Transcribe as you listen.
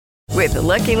With the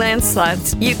Lucky Land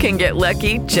Slots, you can get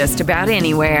lucky just about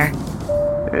anywhere.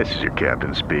 This is your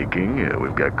captain speaking.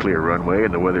 We've got clear runway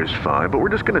and the weather's fine, but we're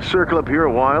just going to circle up here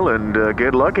a while and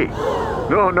get lucky.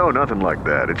 No, nothing like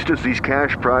that. It's just these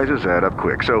cash prizes add up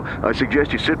quick. So I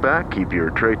suggest you sit back, keep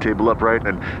your tray table upright,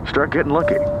 and start getting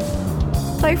lucky.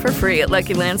 Play for free at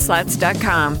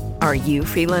LuckyLandSlots.com. Are you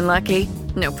feeling lucky?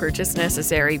 No purchase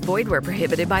necessary. Void where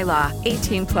prohibited by law.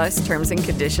 18+ terms and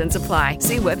conditions apply.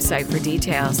 See website for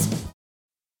details.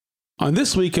 On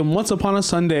This Week in Once Upon a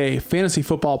Sunday Fantasy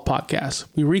Football Podcast,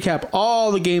 we recap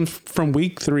all the games from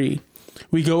Week 3.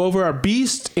 We go over our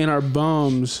beasts and our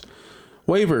bums,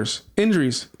 waivers,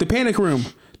 injuries, the panic room,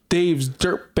 Dave's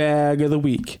dirtbag of the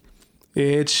week.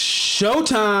 It's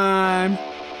showtime!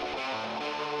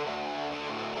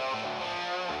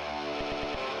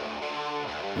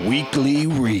 Weekly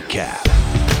Recap.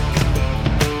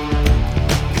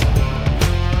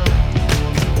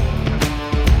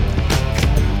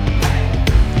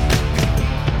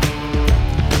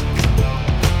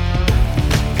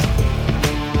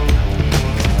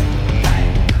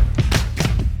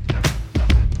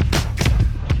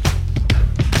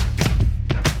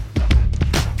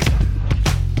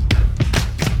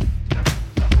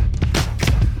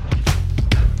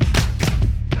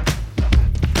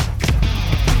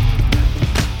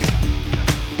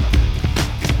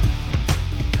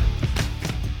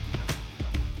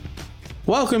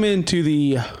 Welcome into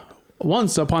the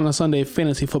Once Upon a Sunday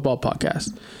Fantasy Football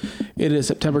Podcast. It is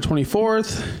September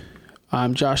 24th.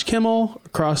 I'm Josh Kimmel.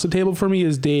 Across the table from me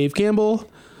is Dave Campbell.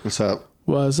 What's up?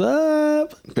 What's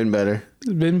up? Been better.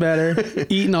 Been better.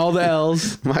 Eating all the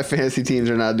L's. My fantasy teams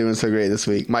are not doing so great this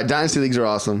week. My dynasty leagues are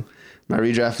awesome. My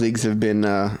redraft leagues have been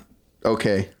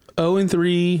okay.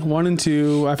 0-3,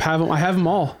 1-2. I have them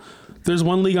all. There's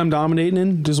one league I'm dominating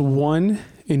in, just one.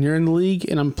 And you're in the league,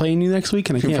 and I'm playing you next week,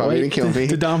 and I can't wait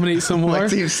to dominate some more. My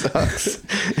team sucks.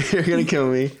 You're gonna kill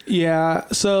me. Yeah,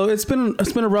 so it's been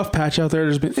a rough patch out there.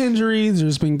 There's been injuries.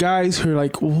 There's been guys who are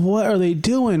like, what are they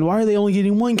doing? Why are they only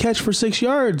getting one catch for 6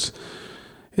 yards?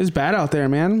 It's bad out there,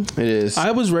 man. It is.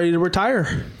 I was ready to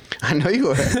retire. I know you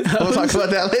were. We'll talk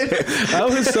about that later. I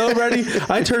was so ready.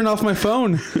 I turned off my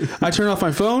phone. I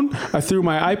threw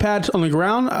my iPad on the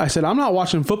ground. I said, I'm not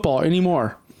watching football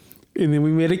anymore. And then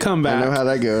we made a comeback. I know how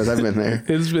that goes. I've been there.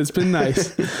 It's been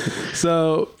nice.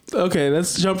 So, okay,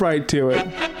 let's jump right to it.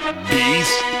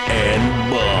 Beast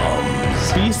and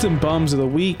Bums. Beast and Bums of the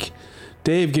week.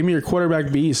 Dave, give me your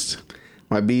quarterback beast.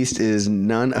 My beast is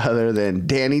none other than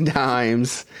Danny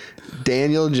Dimes,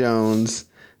 Daniel Jones,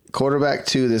 quarterback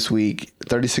 2 this week,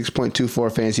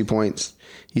 36.24 fantasy points.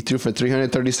 He threw for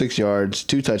 336 yards,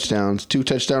 2 touchdowns, 2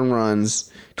 touchdown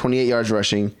runs, 28 yards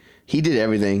rushing. He did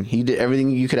everything. He did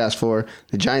everything you could ask for.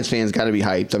 The Giants fans got to be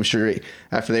hyped. I'm sure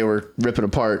after they were ripping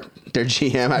apart their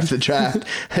GM after the draft,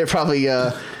 they're probably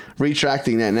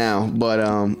retracting that now.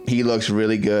 But he looks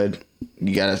really good.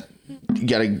 You gotta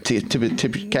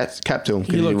tip your cap to him.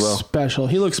 He looks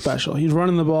special. He's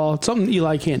running the ball. It's something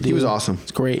Eli can't do. He was awesome.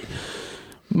 It's great.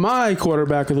 My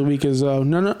quarterback of the week is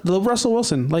Russell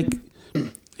Wilson. Like,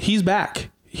 he's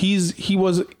back. He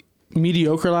was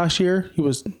mediocre last year. He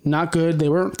was not good. They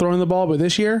weren't throwing the ball, but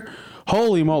this year,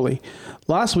 holy moly.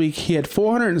 Last week, he had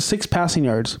 406 passing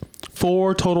yards,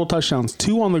 4 total touchdowns,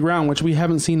 2 on the ground, which we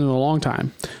haven't seen in a long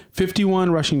time,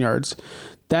 51 rushing yards.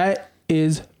 That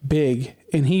is big,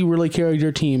 and he really carried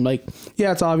your team. Like,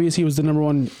 yeah, it's obvious he was the number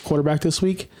 1 quarterback this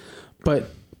week, but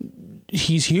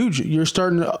he's huge. You're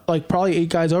starting like probably 8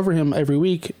 guys over him every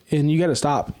week, and you got to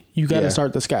stop. You got to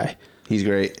start this guy. He's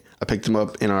great. I picked him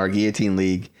up in our Guillotine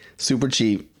League. Super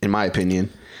cheap, in my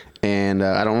opinion. And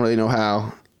I don't really know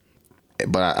how,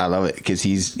 but I love it because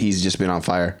he's just been on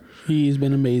fire. He's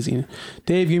been amazing.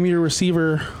 Dave, give me your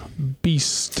receiver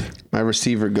beast. My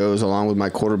receiver goes along with my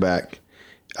quarterback,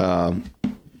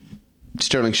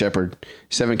 Sterling Shepard.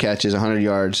 7 catches, 100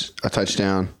 yards, a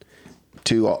touchdown.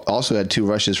 Also had 2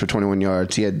 rushes for 21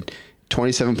 yards. He had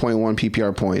 27.1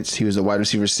 PPR points. He was the wide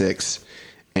receiver 6.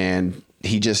 And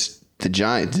he just... The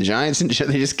Giants, they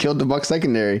just killed the Bucs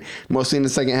secondary, mostly in the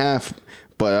second half.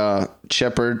 But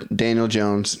Shepard, Daniel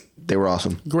Jones, they were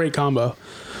awesome. Great combo.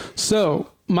 So,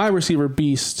 my receiver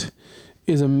beast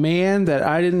is a man that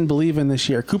I didn't believe in this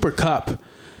year, Cooper Kupp.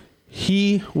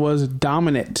 He was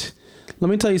dominant. Let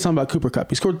me tell you something about Cooper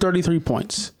Kupp. He scored 33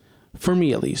 points, for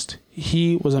me at least.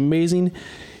 He was amazing.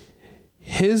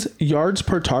 His yards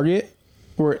per target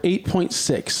were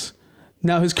 8.6.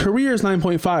 Now, his career is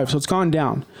 9.5, so it's gone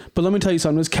down. But let me tell you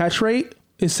something. His catch rate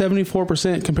is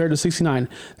 74% compared to 69.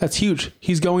 That's huge.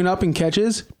 He's going up in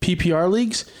catches, PPR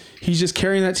leagues. He's just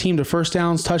carrying that team to first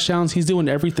downs, touchdowns. He's doing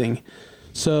everything.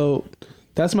 So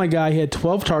That's my guy. He had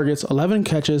 12 targets, 11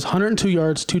 catches, 102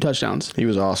 yards, 2 touchdowns. He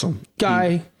was awesome.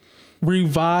 Guy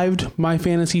revived my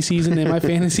fantasy season and my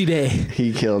fantasy day.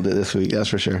 He killed it this week, that's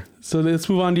for sure. So let's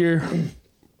move on to your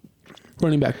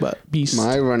running back beast.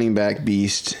 My running back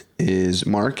beast is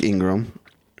Mark Ingram.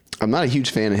 I'm not a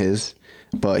huge fan of his,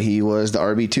 but he was the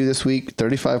RB2 this week,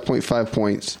 35.5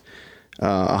 points,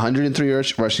 103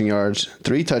 rushing yards,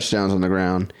 3 touchdowns on the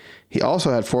ground. He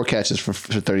also had 4 catches for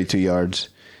 32 yards.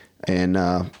 And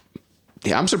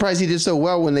I'm surprised he did so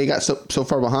well when they got so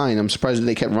far behind. I'm surprised that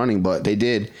they kept running, but they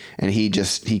did. And he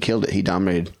killed it. He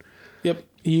dominated. Yep,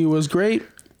 he was great.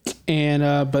 And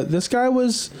but this guy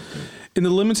was in the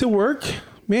limited work.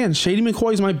 Man, Shady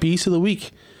McCoy is my beast of the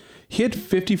week. He had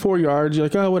 54 yards. You're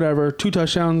like, oh, whatever. 2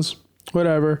 touchdowns,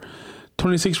 whatever.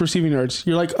 26 receiving yards.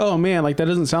 You're like, oh, man, like that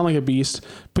doesn't sound like a beast.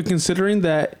 But considering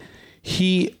that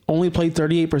he only played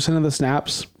 38% of the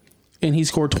snaps and he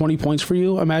scored 20 points for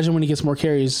you, imagine when he gets more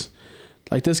carries.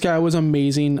 Like, this guy was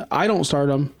amazing. I don't start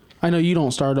him. I know you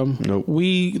don't start him. Nope.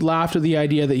 We laughed at the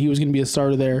idea that he was going to be a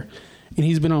starter there, and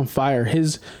he's been on fire.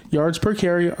 His yards per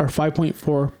carry are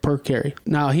 5.4 per carry.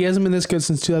 Now, he hasn't been this good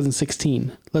since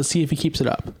 2016. Let's see if he keeps it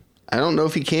up. I don't know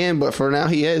if he can, but for now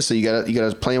he is. So you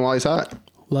gotta play him while he's hot.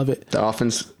 Love it. The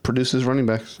offense produces running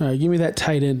backs. All right, give me that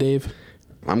tight end, Dave.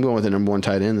 I'm going with the number 1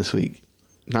 tight end this week.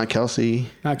 Not Kelsey.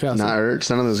 Not Kelsey. Not Ertz.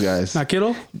 None of those guys. Not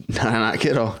Kittle? Not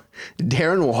Kittle.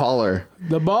 Darren Waller.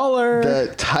 The baller.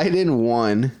 The tight end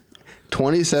 1,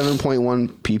 27.1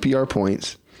 PPR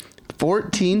points,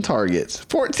 14 targets.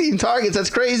 14 targets.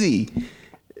 That's crazy.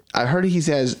 I heard he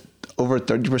has over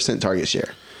 30% target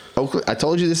share. Oakland, I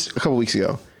told you this a couple weeks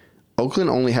ago. Oakland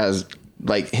only has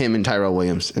like him and Tyrell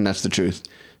Williams, and that's the truth.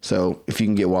 So if you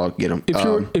can get Waller, get him.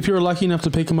 If you're lucky enough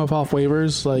to pick him up off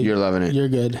waivers, like you're loving it. You're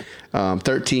good.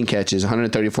 13 catches,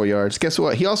 134 yards. Guess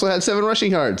what? He also had 7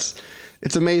 rushing yards.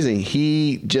 It's amazing.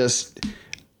 He just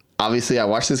obviously I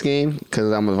watched this game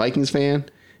because I'm a Vikings fan,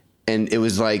 and it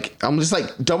was like I'm just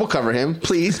like double cover him,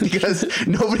 please, because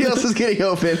nobody else is getting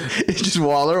open. It's just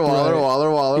Waller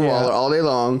all day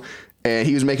long. And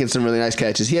he was making some really nice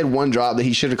catches. He had one drop that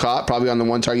he should have caught, probably on the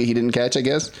one target he didn't catch, I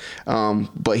guess.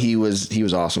 But he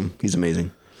was awesome. He's amazing.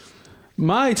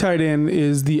 My tight end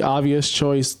is the obvious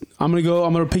choice. I'm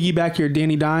gonna piggyback your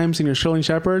Danny Dimes and your Sterling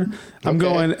Shepard. I'm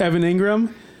going Evan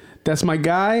Ingram. That's my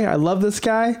guy. I love this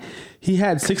guy. He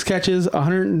had 6 catches,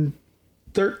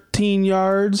 113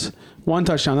 yards, 1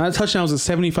 touchdown. That touchdown was a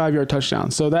 75-yard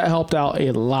touchdown, so that helped out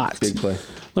a lot. Big play.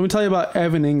 Let me tell you about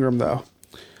Evan Ingram, though.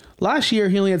 Last year,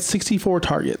 he only had 64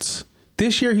 targets.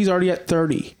 This year, he's already at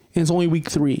 30, and it's only week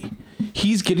 3.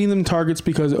 He's getting them targets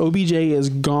because OBJ is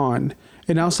gone,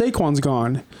 and now Saquon's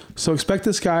gone. So expect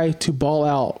this guy to ball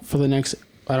out for the next,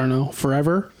 I don't know,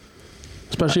 forever,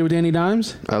 especially with Danny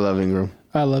Dimes. I love Ingram.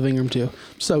 I love Ingram, too.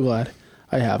 I'm so glad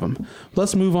I have him.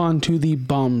 Let's move on to the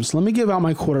bums. Let me give out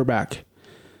my quarterback.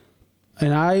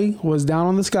 And I was down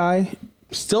on this guy,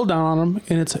 still down on him,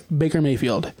 and it's Baker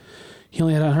Mayfield. He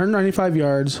only had 195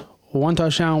 yards, 1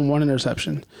 touchdown, 1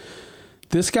 interception.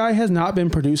 This guy has not been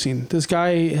producing. This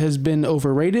guy has been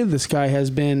overrated. This guy has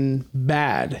been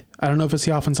bad. I don't know if it's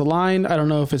the offensive line. I don't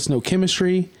know if it's no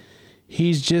chemistry.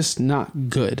 He's just not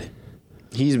good.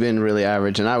 He's been really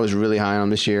average, and I was really high on him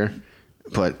this year.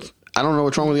 But I don't know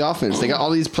what's wrong with the offense. They got all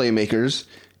these playmakers,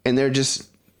 and they're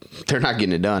not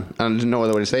getting it done. I don't know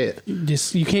other way to say it.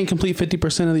 You can't complete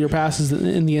 50% of your passes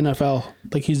in the NFL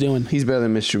like he's doing. He's better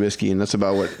than Mitch Trubisky, and that's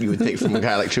about what you would think from a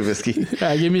guy like Trubisky.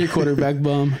 Give me your quarterback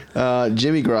bum.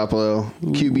 Jimmy Garoppolo,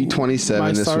 QB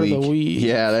 27 this week. Of the week.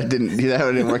 Yeah, that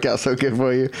didn't work out so good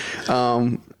for you.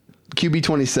 QB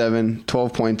 27,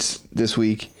 12 points this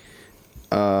week.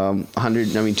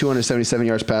 277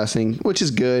 yards passing, which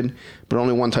is good, but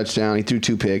only 1 touchdown. He threw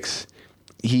 2 picks.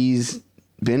 He's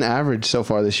been average so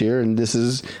far this year, and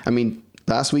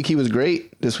last week he was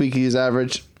great. This week he's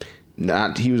average.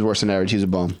 He was worse than average. He's a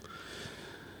bum.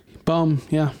 Bum,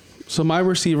 yeah. So my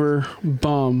receiver,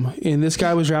 bum, and this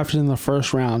guy was drafted in the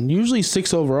first round, usually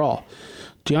 6 overall.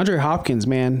 DeAndre Hopkins,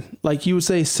 man, like you would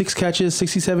say 6 catches,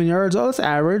 67 yards. Oh, that's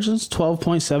average. That's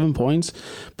 12.7 points.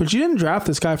 But you didn't draft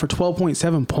this guy for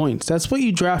 12.7 points. That's what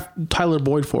you draft Tyler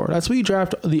Boyd for. That's what you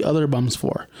draft the other bums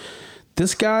for.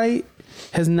 This guy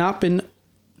has not been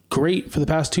great for the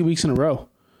past 2 weeks in a row.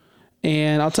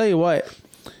 And I'll tell you what,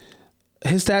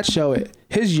 his stats show it.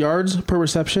 His yards per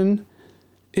reception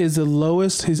is the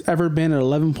lowest he's ever been at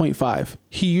 11.5.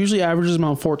 He usually averages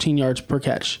around 14 yards per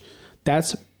catch.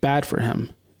 That's bad for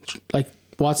him. Like,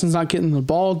 Watson's not getting the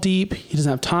ball deep. He doesn't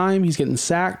have time. He's getting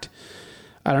sacked.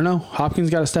 I don't know. Hopkins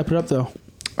got to step it up, though.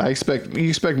 You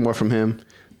expect more from him.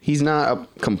 He's not a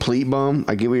complete bum.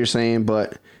 I get what you're saying,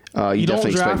 but You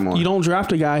definitely expect more. You don't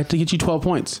draft a guy to get you 12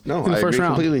 points No, in the I first agree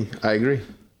round. completely. I agree.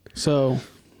 So,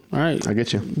 all right. I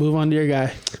get you. Move on to your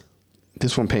guy.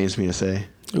 This one pains me to say.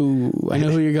 Ooh, I know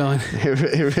who you're going. It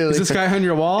really, Is this guy on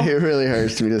your wall? It really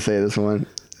hurts me to say this one.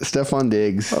 Stephon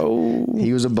Diggs. Oh.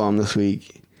 He was a bum this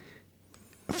week.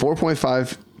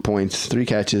 4.5 points, 3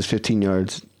 catches, 15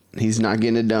 yards. He's not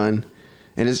getting it done.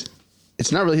 And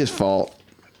it's not really his fault.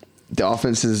 The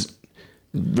offense is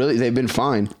really, they've been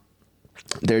fine.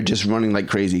 They're just running like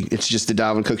crazy. It's just the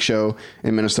Dalvin Cook show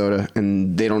in Minnesota,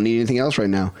 and they don't need anything else right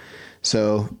now.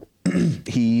 So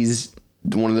he's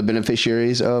one of the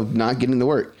beneficiaries of not getting the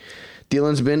work.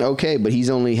 Thielens been okay, but he's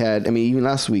only had, even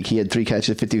last week he had 3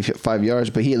 catches, 55 yards,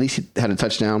 but he at least had a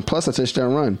touchdown plus a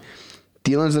touchdown run.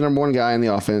 Thielen's the number one guy in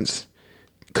the offense.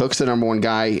 Cook's the number one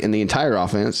guy in the entire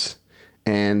offense.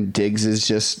 And Diggs is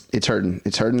just, it's hurting.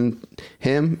 It's hurting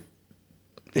him,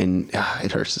 and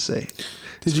it hurts to say.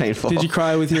 It's painful. Did you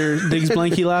cry with your Diggs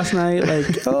blankie last night?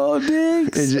 Like, oh,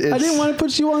 Diggs, I didn't want to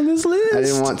put you on this list. I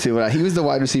didn't want to, but he was the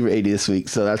wide receiver 80 this week,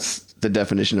 so that's the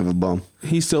definition of a bum.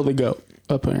 He's still the GOAT,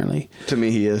 apparently. To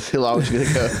me, he is. He'll always be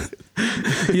the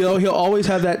GOAT. He'll always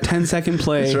have that 10-second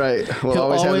play. That's right. We'll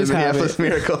always have the Minneapolis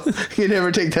Miracle. You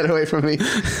never take that away from me.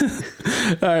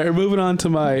 All right, we're moving on to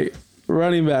my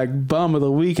running back bum of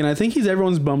the week, and I think he's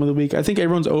everyone's bum of the week. I think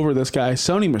everyone's over this guy,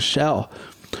 Sony Michel.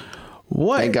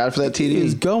 What? Thank God for that TD.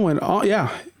 Is going on?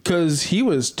 Yeah, because he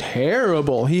was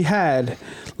terrible. He had,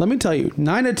 let me tell you,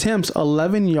 9 attempts,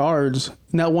 11 yards.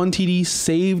 And that one TD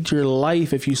saved your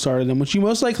life if you started him, which you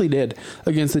most likely did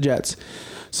against the Jets.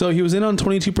 So he was in on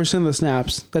 22% of the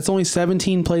snaps. That's only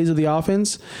 17 plays of the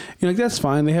offense. You're like, that's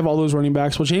fine. They have all those running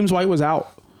backs. Well, James White was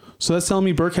out. So that's telling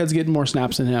me Burkhead's getting more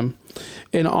snaps than him.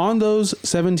 And on those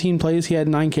 17 plays, he had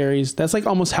 9 carries. That's like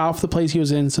almost half the plays he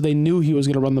was in. So they knew he was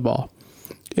going to run the ball.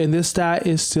 And this stat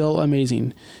is still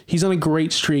amazing. He's on a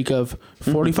great streak of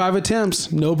 45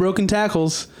 attempts, no broken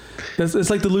tackles. It's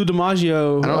like the Lou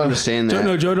DiMaggio. I don't understand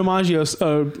that. Joe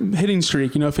DiMaggio's hitting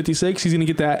streak, 56. He's going to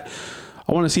get that.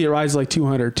 I want to see it rise to like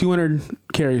 200. 200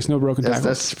 carries, no broken tackles.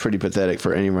 That's pretty pathetic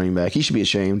for any running back. He should be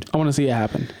ashamed. I want to see it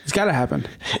happen. It's got to happen.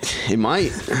 It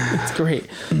might. It's great.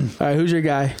 All right, who's your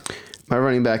guy? My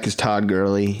running back is Todd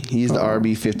Gurley. He's the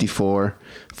RB 54,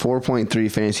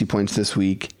 4.3 fantasy points this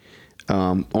week.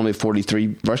 Only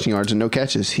 43 rushing yards and no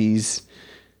catches.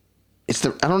 I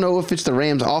don't know if it's the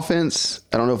Rams offense.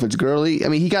 I don't know if it's Gurley.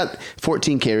 He got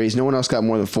 14 carries. No one else got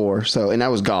more than 4. And that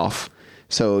was Goff.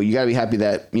 So you got to be happy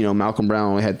that, Malcolm Brown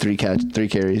only had 3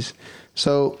 carries.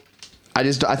 So I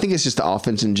think it's just the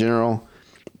offense in general.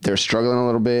 They're struggling a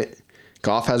little bit.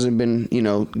 Goff hasn't been,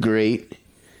 great.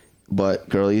 But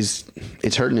Gurley's,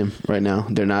 it's hurting him right now.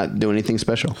 They're not doing anything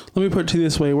special. Let me put it to you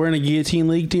this way. We're in a guillotine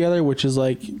league together, which is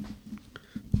like,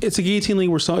 it's a guillotine league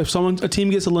where if a team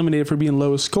gets eliminated for being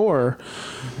lowest scorer,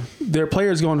 their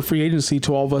players go into free agency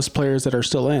to all of us players that are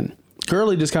still in.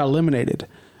 Gurley just got eliminated.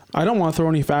 I don't want to throw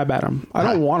any fab at him. I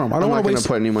don't want him. I don't want to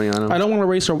put any money on him. I don't want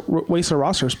to waste a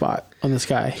roster spot on this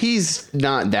guy. He's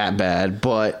not that bad,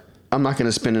 but I'm not going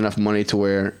to spend enough money to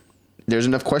where there's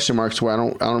enough question marks where I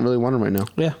don't really want him right now.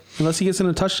 Yeah, unless he gets in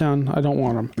a touchdown, I don't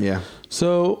want him. Yeah.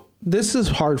 So this is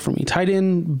hard for me. Tight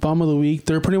end bum of the week.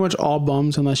 They're pretty much all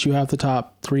bums unless you have the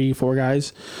top 3-4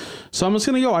 guys. So I'm just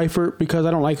going to go Eifert because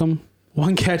I don't like him.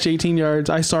 1 catch, 18 yards.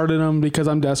 I started him because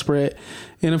I'm desperate.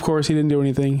 And, of course, he didn't do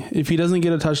anything. If he doesn't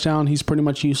get a touchdown, he's pretty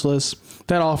much useless.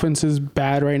 That offense is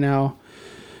bad right now.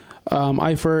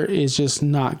 Eifert is just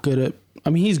not good at...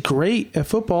 he's great at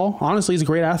football. Honestly, he's a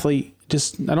great athlete.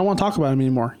 I don't want to talk about him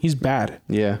anymore. He's bad.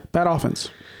 Yeah. Bad offense.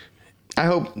 I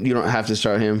hope you don't have to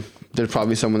start him. There's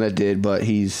probably someone that did, but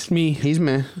he's... Me. He's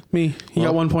meh. Me. He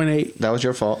got 1.8. That was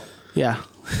your fault. Yeah.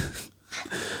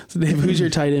 So, Dave, who's your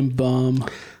tight end bum?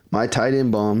 My tight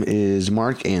end bum is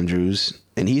Mark Andrews,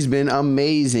 and he's been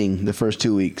amazing the first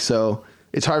 2 weeks. So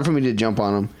it's hard for me to jump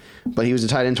on him, but he was a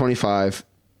tight end 25,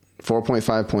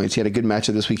 4.5 points. He had a good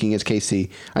matchup this week against KC.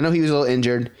 I know he was a little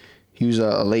injured. He was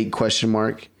a late question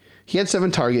mark. He had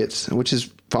 7 targets, which is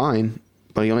fine,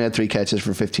 but he only had 3 catches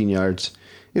for 15 yards.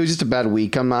 It was just a bad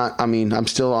week. I'm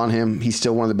still on him. He's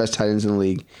still one of the best tight ends in the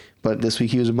league, but this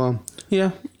week he was a bum.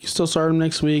 Yeah, you still start him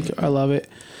next week. I love it.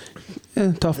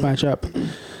 Tough matchup.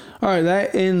 All right,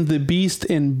 that ends the Beast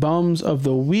and Bums of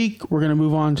the week. We're going to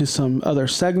move on to some other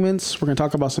segments. We're going to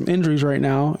talk about some injuries right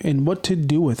now and what to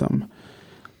do with them.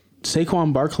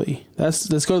 Saquon Barkley. Let's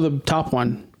go to the top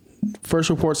one. First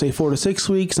reports say 4 to 6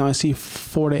 weeks. Now I see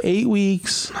 4 to 8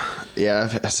 weeks.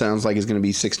 Yeah, it sounds like it's going to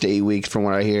be 6 to 8 weeks from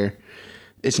what I hear.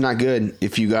 It's not good.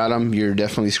 If you got him, you're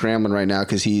definitely scrambling right now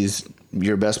because he's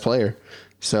your best player.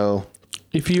 So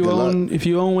If you own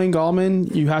Wayne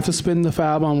Gallman, you have to spend the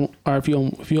fab on, or if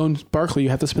you own Barkley, you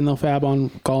have to spend the fab on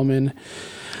Gallman.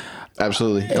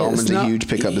 Absolutely. Gallman's a huge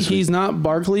pickup this week. He's not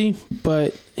Barkley,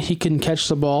 but he can catch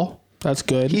the ball. That's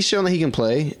good. He's shown that he can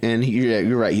play, and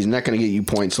you're right. He's not going to get you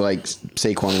points like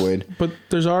Saquon would. But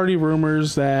there's already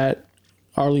rumors that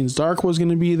Arlene Stark was going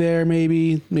to be there,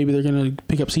 maybe. Maybe they're going to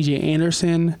pick up C.J.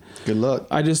 Anderson. Good luck.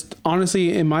 I just,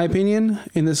 honestly, in my opinion,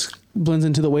 and this blends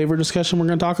into the waiver discussion we're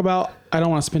going to talk about, I don't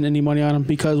want to spend any money on him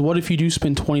because what if you do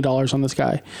spend $20 on this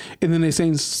guy and then they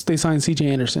sign C.J.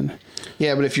 Anderson?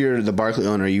 Yeah, but if you're the Barkley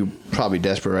owner, you're probably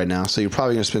desperate right now, so you're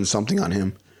probably going to spend something on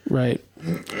him. Right.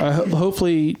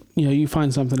 Hopefully, you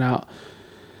find something out.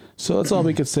 So that's all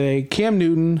we could say. Cam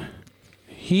Newton,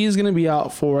 he's going to be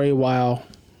out for a while.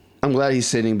 I'm glad he's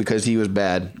sitting because he was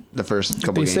bad the first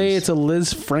couple games. They say it's a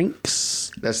Liz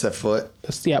Franks. That's the foot.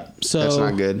 Yep. So that's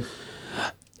not good.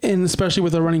 And especially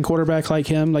with a running quarterback like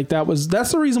him,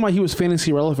 that's the reason why he was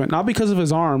fantasy relevant. Not because of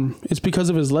his arm, it's because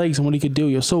of his legs and what he could do.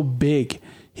 He was so big.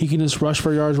 He can just rush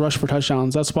for yards, rush for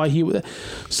touchdowns. That's why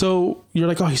so you're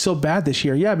like, oh, he's so bad this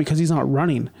year. Yeah, because he's not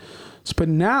running. But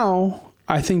now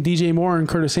I think DJ Moore and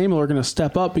Curtis Samuel are going to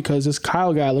step up because this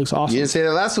Kyle guy looks awesome. You didn't say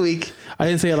that last week. I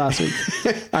didn't say it last week.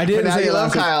 I didn't say it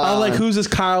last week. I was like, who's this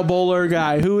Kyle Bowler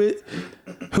guy?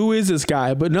 Who is this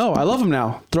guy? But no, I love him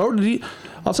now.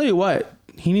 I'll tell you what.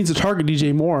 He needs to target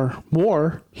DJ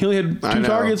Moore. He only had 2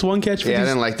 targets, 1 catch. Yeah, I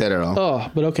didn't like that at all.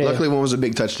 Oh, but okay. Luckily, one was a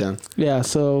big touchdown. Yeah,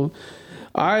 so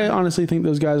I honestly think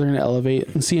those guys are going to elevate,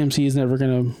 and CMC is never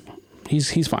going to.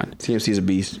 He's fine. CMC's a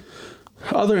beast.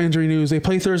 Other injury news: they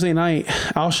play Thursday night.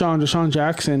 Deshaun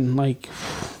Jackson.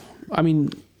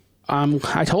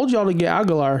 I told y'all to get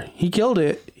Aguilar. He killed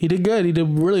it. He did good. He did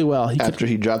really well. He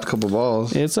dropped a couple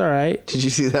balls. It's all right. Did you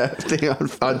see that thing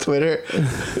on Twitter?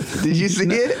 Did you see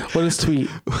it? What is tweet?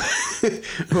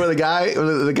 Where the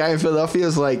guy in Philadelphia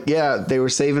was like, yeah, they were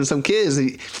saving some kids.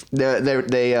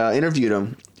 They interviewed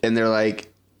him, and they're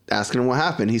like asking him what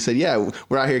happened. He said, yeah,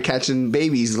 we're out here catching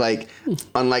babies,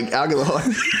 unlike Aguilar.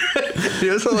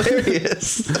 It was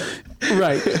hilarious.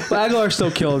 Right. But Aguilar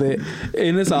still killed it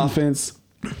in this offense.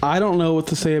 I don't know what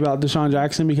to say about Deshaun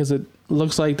Jackson because it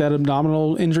looks like that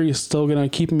abdominal injury is still going to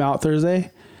keep him out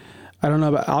Thursday. I don't know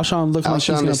about Alshon. Like he's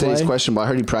going to play. He's questionable. I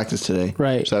heard he practiced today.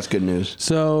 Right. So that's good news.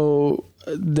 So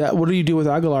what do you do with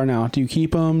Aguilar now? Do you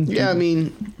keep him? Yeah,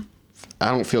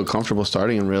 I don't feel comfortable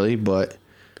starting him really, but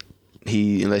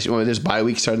there's bye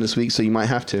week starting this week, so you might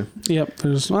have to. Yep.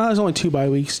 There's only 2 bye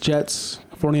weeks. Jets.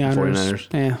 49ers.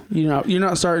 Yeah, you're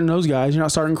not starting those guys. You're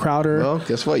not starting Crowder. Well,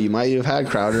 guess what? You might have had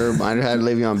Crowder, might have had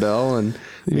Le'Veon Bell, and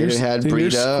maybe had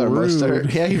Breida or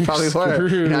Mostert. Yeah, you probably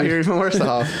were. Now you're even worse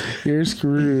off. You're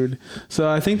screwed. So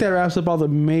I think that wraps up all the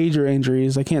major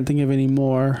injuries. I can't think of any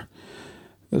more.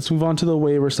 Let's move on to the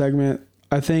waiver segment.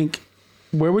 I think,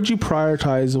 where would you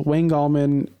prioritize, Wayne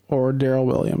Gallman or Darrell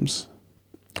Williams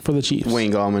for the Chiefs?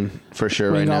 Wayne Gallman, for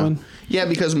sure, Wayne right Gallman? now. Yeah,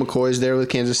 because McCoy's there with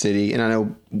Kansas City, and I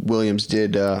know Williams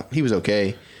did. He was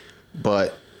okay,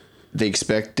 but they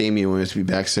expect Damian Williams to be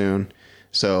back soon.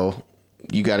 So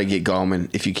you got to get Gallman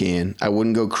if you can. I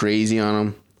wouldn't go crazy on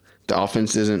him. The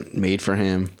offense isn't made for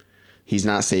him. He's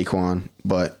not Saquon,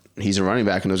 but he's a running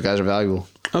back, and those guys are valuable.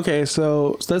 Okay,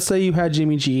 so let's say you had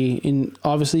Jimmy G, and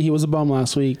obviously he was a bum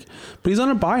last week, but he's on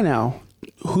a bye now.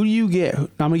 Who do you get?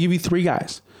 Now I'm going to give you 3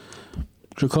 guys.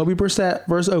 Jacoby Brissett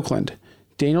versus Oakland.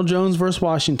 Daniel Jones versus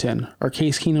Washington, or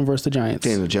Case Keenum versus the Giants?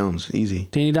 Daniel Jones, easy.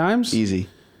 Danny Dimes? Easy.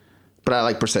 But I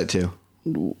like Brissett too.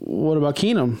 What about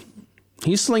Keenum?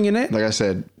 He's slinging it. Like I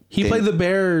said. He played the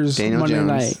Bears Monday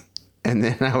night. And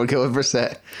then I would go with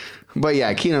Brissett. But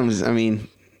yeah, Keenum's,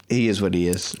 he is what he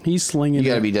is. He's slinging it. You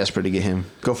got to be desperate to get him.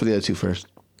 Go for the other 2 first.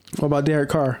 What about Derek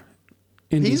Carr?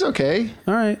 He's okay.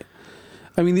 All right.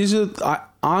 These are...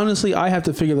 Honestly, I have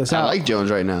to figure this out. I like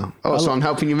Jones right now. Oh, so I'm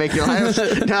helping you make your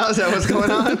lineups? Now is that what's going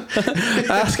on?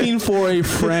 Asking for a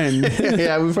friend.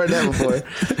 Yeah, we've heard that before.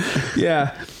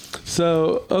 Yeah.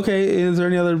 So, okay, is there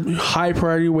any other high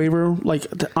priority waiver?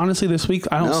 Honestly, this week,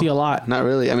 I don't see a lot. Not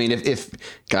really. If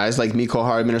guys like Mecole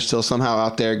Hardman are still somehow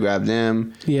out there, grab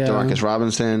them. Yeah. Demarcus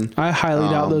Robinson. I highly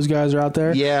doubt those guys are out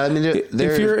there. Yeah,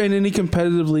 if you're in any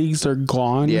competitive leagues, they're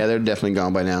gone. Yeah, they're definitely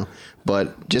gone by now.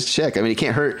 But just check. It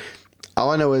can't hurt. All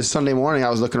I know is Sunday morning I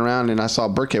was looking around and I saw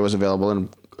Burkhead was available in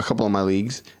a couple of my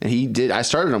leagues, and I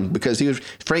started him because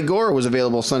Frank Gore was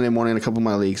available Sunday morning in a couple of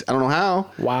my leagues. I don't know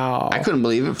how. Wow. I couldn't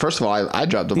believe it. First of all, I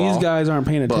dropped the ball. These guys aren't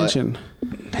paying attention.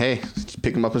 Hey,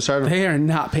 pick them up and start them. They are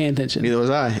not paying attention. Neither was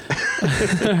I.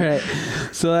 All right.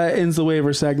 So that ends the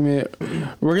waiver segment.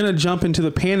 We're going to jump into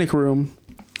the panic room,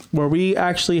 where we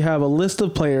actually have a list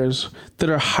of players that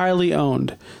are highly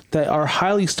owned, that are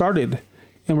highly started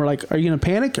and we're like, are you going to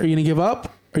panic? Are you going to give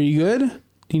up? Are you good?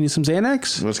 Do you need some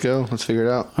Xanax? Let's go. Let's figure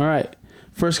it out. All right.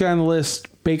 First guy on the list,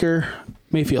 Baker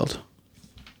Mayfield.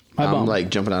 I'm like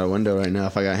jumping out a window right now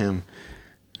if I got him.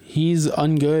 He's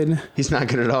ungood. He's not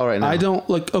good at all right now. I don't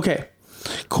look. Okay.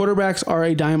 Quarterbacks are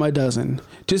a dime a dozen.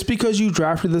 Just because you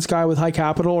drafted this guy with high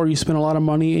capital or you spent a lot of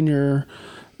money in your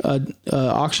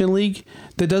auction league,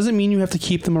 that doesn't mean you have to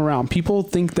keep them around. People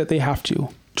think that they have to.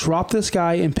 Drop this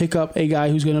guy and pick up a guy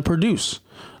who's going to produce.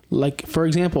 Like, for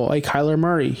example, a Kyler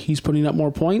Murray. He's putting up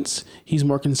more points. He's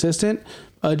more consistent.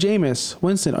 Jameis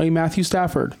Winston, a Matthew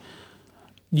Stafford.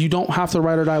 You don't have to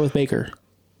ride or die with Baker.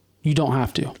 You don't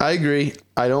have to. I agree.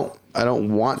 I don't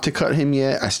want to cut him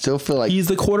yet. I still feel like he's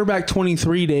the quarterback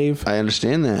 23, Dave. I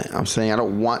understand that. I'm saying I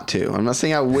don't want to. I'm not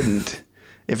saying I wouldn't.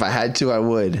 If I had to, I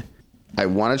would. I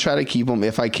want to try to keep him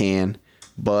if I can,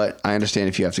 but I understand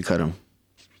if you have to cut him.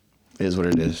 It is what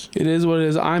it is. It is what it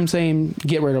is. I'm saying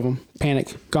get rid of him.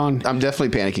 Panic. Gone. I'm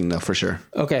definitely panicking, though, for sure.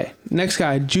 Okay. Next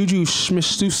guy, Juju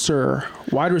Smith-Schuster,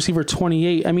 wide receiver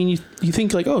 28. I mean, you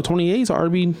think like, oh, 28 is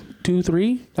RB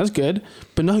 2-3? That's good.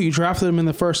 But no, you drafted him in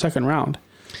the first, second round.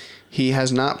 He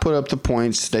has not put up the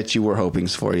points that you were hoping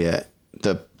for yet.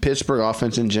 The Pittsburgh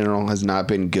offense in general has not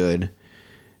been good.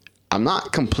 I'm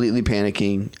not completely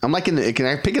panicking. I'm like can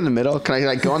I pick in the middle? Can I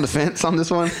like go on the fence on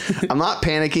this one? I'm not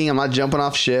panicking. I'm not jumping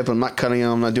off ship. I'm not cutting him.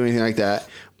 I'm not doing anything like that.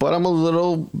 But I'm a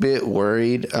little bit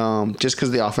worried just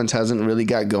because the offense hasn't really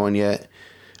got going yet.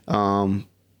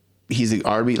 He's the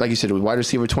RB, like you said, wide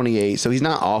receiver 28. So he's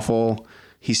not awful.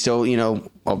 He's still,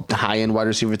 a high-end wide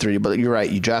receiver 3. But you're right.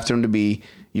 You drafted him to be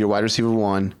your wide receiver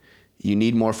 1. You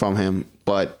need more from him.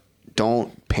 But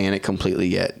don't panic completely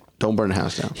yet. Don't burn the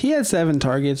house down. He had 7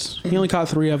 targets. He only caught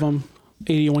 3 of them.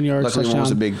 81 yards. Luckily, touchdown. One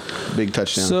was a big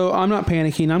touchdown. So I'm not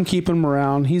panicking. I'm keeping him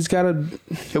around. He's got a.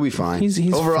 He'll be fine. He's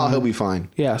overall fine. He'll be fine.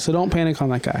 Yeah. So don't panic on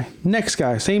that guy. Next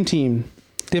guy, same team,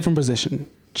 different position.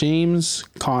 James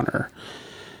Conner.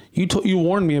 You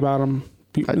warned me about him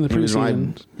in the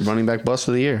preseason. Running back bust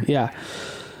of the year. Yeah.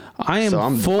 I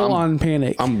am full on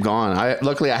panic. I'm gone.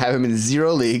 Luckily, I have him in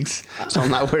 0 leagues, so I'm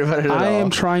not worried about it at all. I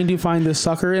am trying to find this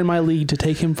sucker in my league to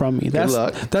take him from me. Good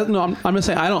luck. I'm just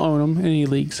saying I don't own him in any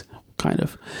leagues. Kind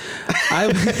of.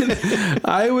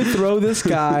 I would throw this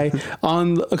guy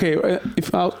on. Okay,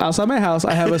 if outside my house,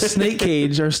 I have a snake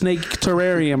cage or snake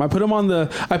terrarium. I put him on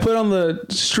the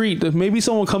street. Maybe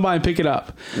someone will come by and pick it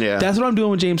up. Yeah, that's what I'm doing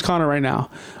with James Conner right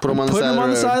now. Put him on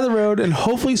the side of the road, and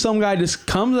hopefully some guy just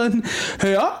comes in.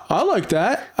 Hey, I like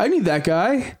that. I need that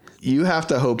guy. You have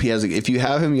to hope he has. If you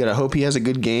have him, you gotta hope he has a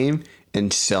good game.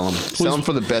 And sell him. Sell him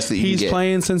for the best that you can get. He's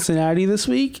playing Cincinnati this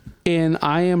week, and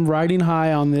I am riding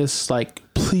high on this. Like,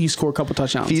 please score a couple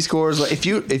touchdowns. If he scores, like if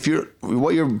you're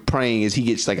what you're praying is he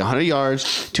gets like 100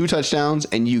 yards, 2 touchdowns,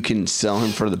 and you can sell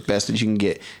him for the best that you can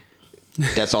get.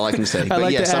 That's all I can say. But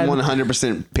yes, I'm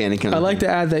 100% panicking. I'd like to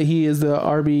add that he is the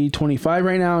RB 25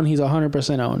 right now, and he's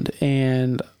 100% owned,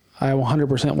 and I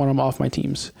 100% want him off my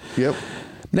teams. Yep.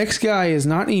 Next guy is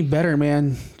not any better,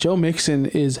 man. Joe Mixon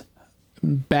is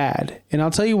bad, and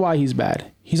I'll tell you why he's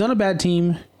bad. He's on a bad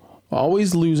team,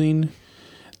 always losing.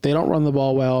 They don't run the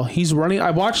ball well. He's running.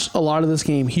 I watched a lot of this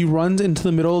game. He runs into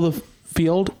the middle of the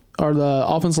field or the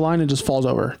offensive line and just falls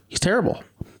over. He's terrible.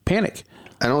 Panic.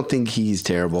 I don't think he's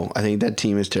terrible. I think that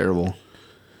team is terrible.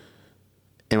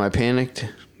 Am I panicked?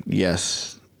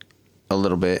 Yes, a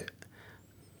little bit.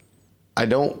 I'm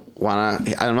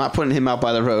not putting him out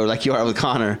by the road like you are with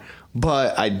Connor,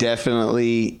 but I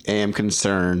definitely am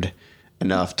concerned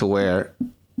enough to where,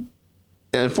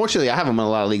 and unfortunately, I have him in a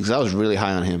lot of leagues. I was really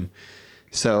high on him,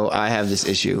 so I have this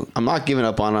issue. I'm not giving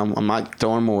up on him. I'm not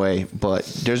throwing him away, but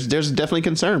there's definitely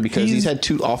concern because he's had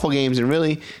 2 awful games, and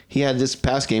really, he had this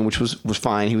past game, which was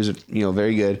fine. He was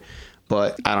very good,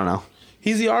 but I don't know.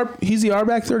 He's the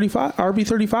RB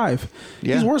 35.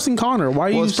 Yeah. He's worse than Connor.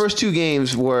 His first 2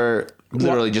 games were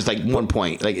literally just like 1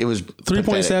 point. Like it was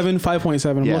 3.7, 5.7.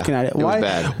 I'm looking at it. Why? Was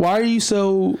bad. Why are you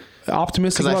so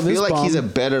optimistic about this? Because I feel like he's a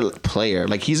better player.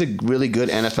 Like he's a really good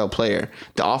NFL player.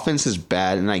 The offense is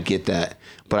bad, and I get that.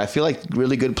 But I feel like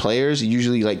really good players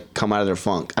usually like come out of their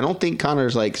funk. I don't think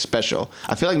Connor's like special.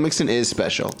 I feel like Mixon is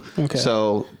special. Okay.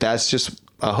 So that's just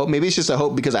a hope. Maybe it's just a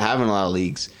hope because I have him in a lot of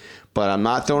leagues. But I'm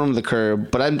not throwing him to the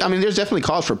curb. But I mean, there's definitely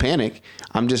cause for panic.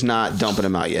 I'm just not dumping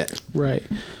him out yet. Right.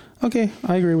 Okay,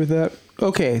 I agree with that.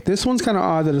 Okay, this one's kind of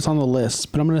odd that it's on the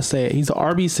list, but I'm going to say it. He's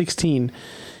RB 16.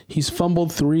 He's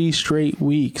fumbled 3 straight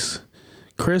weeks.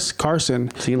 Chris Carson.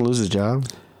 Is he going to lose his job?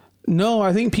 No,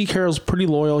 I think Pete Carroll's pretty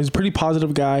loyal. He's a pretty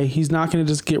positive guy. He's not going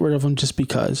to just get rid of him just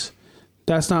because.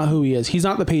 That's not who he is. He's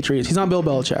not the Patriots. He's not Bill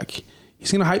Belichick.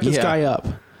 He's going to hype this guy up.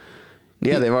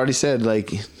 Yeah, they've already said, like,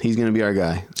 he's going to be our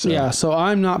guy. So. Yeah, so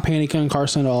I'm not panicking on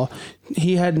Carson at all.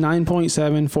 He had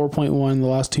 9.7, 4.1 the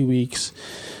last 2 weeks.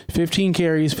 15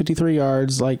 carries, 53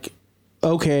 yards. Like,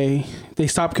 okay, they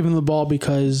stopped giving him the ball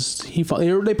because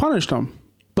they punished him.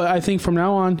 But I think from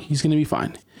now on, he's going to be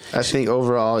fine. I think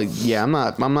overall, yeah, I'm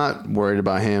not worried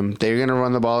about him. They're going to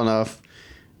run the ball enough.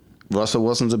 Russell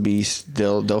Wilson's a beast.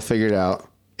 They'll figure it out,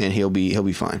 and he'll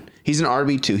be fine. He's an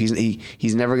RB2.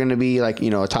 He's never going to be like,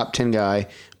 a top 10 guy,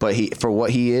 but for what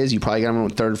he is, you probably got him in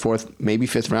third, fourth, maybe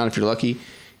fifth round if you're lucky.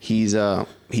 He's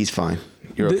fine.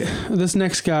 You're okay. This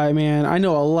next guy, man, I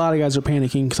know a lot of guys are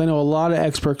panicking because I know a lot of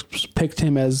experts picked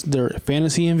him as their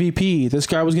fantasy MVP. This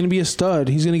guy was going to be a stud.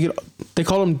 He's going to get. They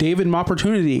call him David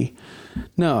Opportunity.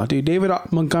 No, dude, David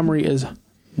Montgomery is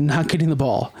not getting the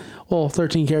ball. Well,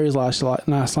 13 carries last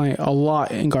night, a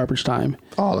lot in garbage time.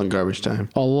 All in garbage time.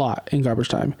 A lot in garbage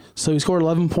time. So he scored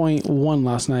 11.1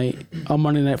 last night on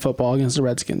Monday Night Football against the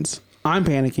Redskins. I'm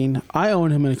panicking. I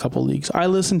own him in a couple leagues. I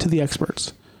listen to the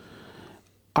experts.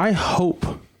 I hope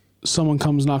someone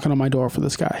comes knocking on my door for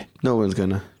this guy. No one's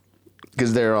gonna,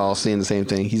 because they're all seeing the same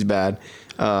thing. He's bad.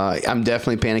 I'm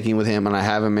definitely panicking with him, and I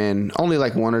have him in only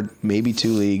like one or maybe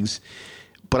two leagues.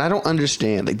 But I don't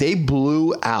understand. Like, they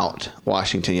blew out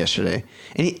Washington yesterday,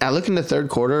 and I look in the third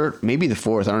quarter, maybe the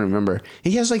fourth. I don't remember.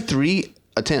 He has like 3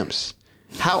 attempts.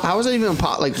 How is that even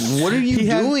like? What are you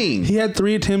doing? He had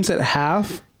 3 attempts at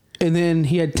half. And then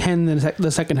he had 10 in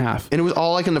the second half. And it was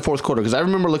all like in the fourth quarter. Because I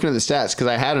remember looking at the stats because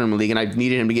I had him in the league and I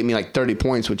needed him to get me like 30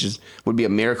 points, which would be a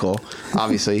miracle,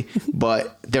 obviously.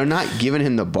 But they're not giving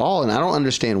him the ball, and I don't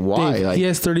understand why. Dave, like, he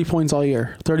has 30 points all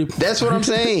year. 30. That's what I'm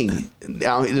saying.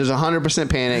 There's 100%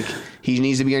 panic. He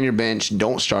needs to be on your bench.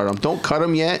 Don't start him. Don't cut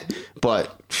him yet.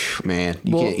 But man,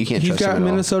 you can't trust him. He's got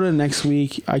Minnesota next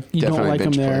week. You don't like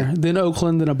him there. Play. Then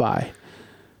Oakland, then a bye.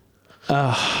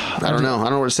 I don't know. I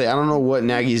don't know what to say. I don't know what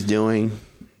Nagy's doing.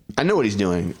 I know what he's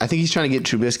doing. I think he's trying to get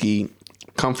Trubisky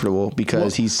comfortable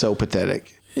because he's so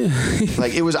pathetic.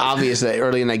 Like, it was obvious that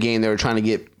early in that game they were trying to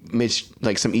get Mitch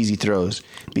like some easy throws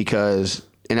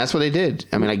and that's what they did.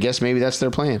 I mean, I guess maybe that's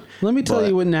their plan. Let me tell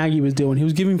you what Nagy was doing. He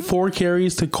was giving 4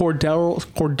 carries to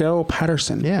Cordell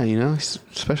Patterson. Yeah, he's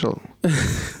special.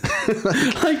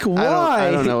 Like, why?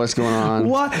 I don't know what's going on.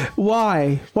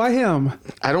 Why him?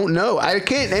 I don't know. I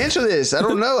can't answer this. I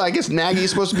don't know. I guess Nagy's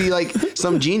supposed to be like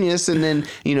some genius, and then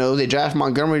they draft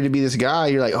Montgomery to be this guy.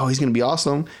 You're like, oh, he's gonna be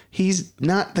awesome. He's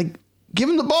not. Like, give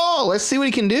him the ball. Let's see what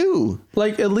he can do.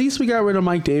 Like, at least we got rid of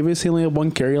Mike Davis. He only had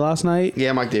 1 carry last night.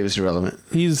 Yeah, Mike Davis is irrelevant.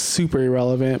 He's super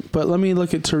irrelevant. But let me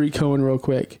look at Tariq Cohen real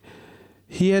quick.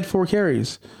 He had 4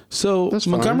 carries. So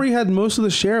Montgomery had most of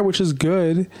the share, which is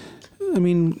good. I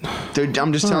mean,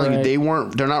 I'm just telling you,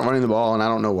 they're not running the ball, and I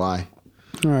don't know why.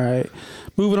 All right.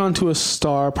 Moving on to a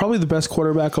star, probably the best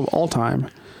quarterback of all time.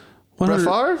 Brett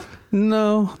Favre?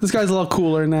 No, this guy's a lot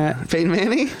cooler than that. Peyton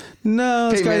Manning? No,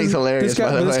 Peyton Manning's hilarious.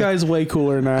 This guy's way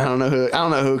cooler than that. I don't know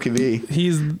who it could be.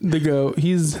 He's the GOAT.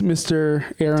 He's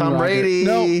Mr. Aaron Tom Rodgers.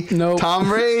 Brady. No. Tom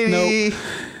Brady. Nope.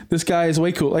 This guy is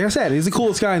way cool. Like I said, he's the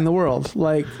coolest guy in the world.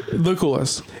 Like, the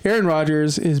coolest. Aaron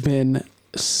Rodgers has been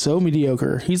so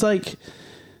mediocre. He's like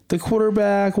the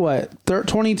quarterback,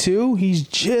 22? He's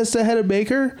just ahead of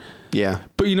Baker. Yeah.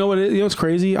 But you know what? You know what's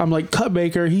crazy? I'm like, cut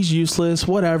Baker. He's useless.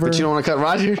 Whatever. But you don't want to cut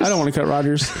Rodgers? I don't want to cut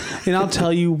Rodgers. And I'll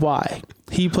tell you why.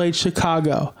 He played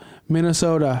Chicago,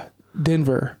 Minnesota,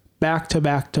 Denver, back to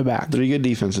back to back. 3 good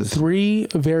defenses. 3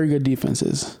 very good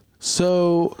defenses.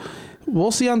 So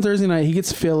we'll see on Thursday night. He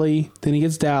gets Philly, then he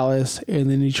gets Dallas, and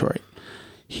then Detroit.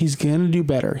 He's going to do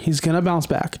better. He's going to bounce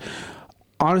back.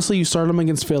 Honestly, you start him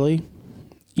against Philly.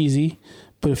 Easy.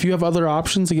 But if you have other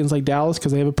options against like Dallas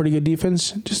because they have a pretty good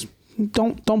defense, just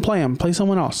don't play him. Play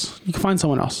someone else. You can find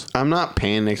someone else. I'm not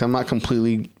panicked. I'm not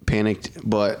completely panicked,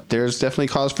 but there's definitely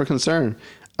cause for concern.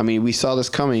 I mean, we saw this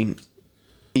coming.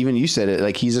 Even you said it.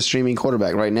 Like, he's a streaming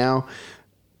quarterback right now.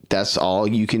 That's all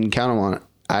you can count him on.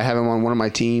 I have him on one of my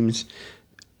teams,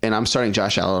 and I'm starting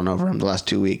Josh Allen over him the last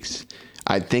 2 weeks.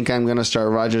 I think I'm going to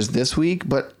start Rodgers this week,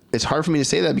 but it's hard for me to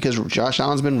say that because Josh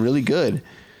Allen's been really good.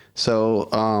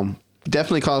 So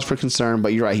definitely cause for concern,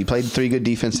 but you're right. He played 3 good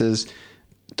defenses.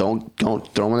 Don't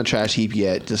throw him on the trash heap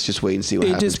yet. Just wait and see what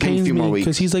happens. It just pains me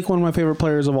because he's like one of my favorite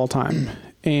players of all time.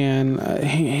 And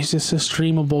he's just a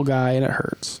streamable guy, and it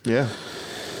hurts. Yeah.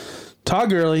 Todd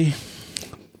Gurley,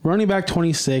 running back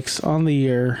 26 on the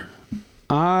year.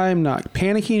 I'm not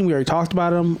panicking. We already talked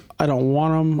about him. I don't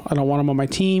want him. I don't want him on my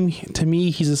team. To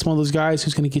me, he's just one of those guys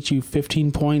who's going to get you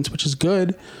 15 points, which is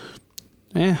good.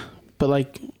 But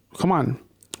like, come on.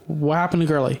 What happened to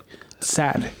Gurley?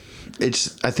 Sad.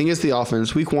 I think it's the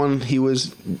offense. Week 1, he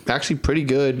was actually pretty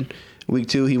good Week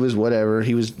 2, he was whatever.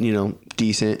 He was,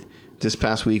 decent. This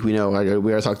past week, we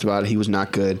already talked about it. He was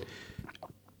not good.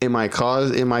 Am I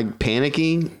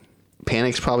panicking?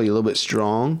 Panic's probably a little bit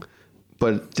strong,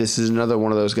 but this is another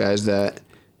one of those guys that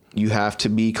you have to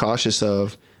be cautious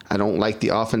of. I don't like the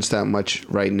offense that much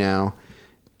right now.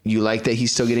 You like that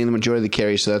he's still getting the majority of the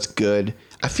carries, so that's good.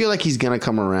 I feel like he's going to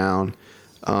come around.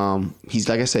 He's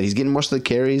like I said, he's getting most of the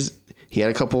carries. He had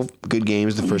a couple good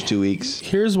games the first 2 weeks.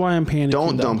 Here's why I'm panicking.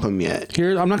 Don't dump him yet.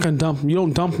 I'm not going to dump him. You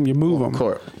don't dump him, you move him. Of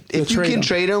course. If you can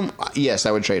trade him, yes,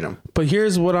 I would trade him. But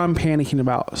here's what I'm panicking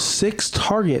about. 6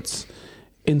 targets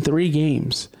in 3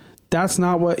 games. That's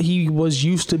not what he was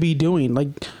used to be doing. Like,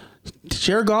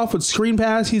 Jared Goff would screen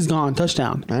pass, he's gone.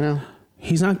 Touchdown. I know.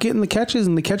 He's not getting the catches,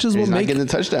 and the catches will make... He's not getting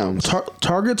the touchdowns.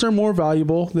 Targets are more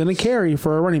valuable than a carry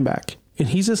for a running back. And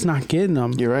he's just not getting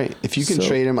them. You're right. If you can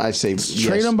trade him, I'd say yes.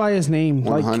 Trade him by his name.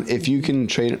 If you can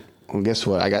trade him, well, guess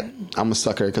what? I'm a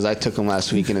sucker because I took him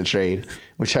last week in a trade,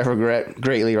 which I regret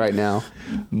greatly right now.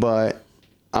 But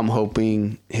I'm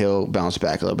hoping he'll bounce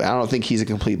back a little bit. I don't think he's a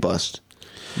complete bust,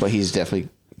 but he's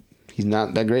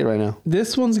not that great right now.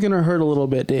 This one's going to hurt a little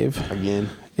bit, Dave. Again.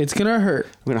 It's going to hurt.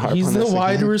 He's the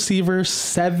wide receiver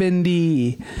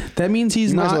 70. That means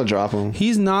he's might as well drop him.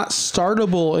 He's not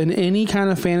startable in any kind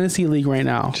of fantasy league right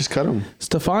now. Just cut him.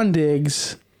 Stephon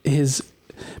Diggs is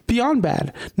beyond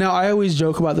bad. Now, I always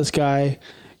joke about this guy.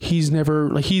 He's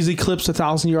eclipsed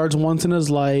 1,000 yards once in his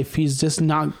life. He's just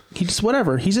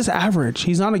whatever. He's just average.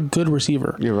 He's not a good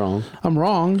receiver. You're wrong. I'm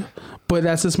wrong, but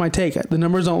that's just my take. The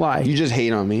numbers don't lie. You just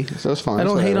hate on me, so it's fine. I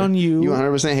don't hate on you. You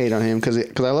 100% hate on him because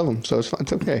I love him, so it's fine.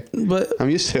 It's okay. But I'm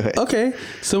used to it. Okay,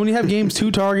 so when you have games 2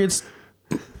 targets,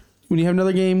 when you have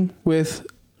another game with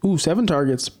 7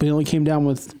 targets, but he only came down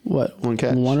with what? 1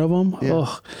 catch. One of them. Yeah.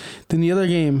 Ugh. Then the other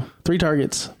game, 3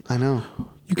 targets. I know.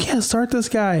 You can't start this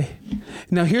guy.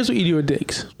 Now, here's what you do with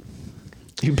Diggs.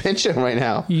 You bench him right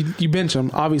now. You bench him,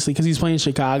 obviously, because he's playing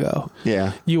Chicago.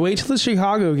 Yeah. You wait till the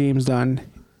Chicago game's done,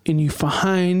 and you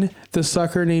find the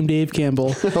sucker named Dave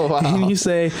Campbell. Wow. And you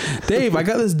say, Dave, I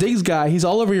got this Diggs guy. He's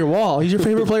all over your wall. He's your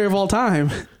favorite player of all time.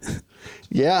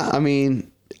 Yeah, I mean,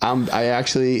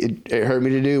 it hurt me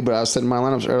to do, but I was setting my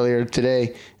lineups earlier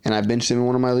today, and I benched him in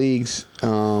one of my leagues.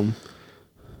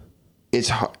 It's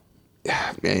hard.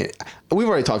 We've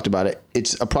already talked about it.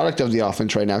 It's a product of the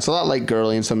offense right now. It's a lot like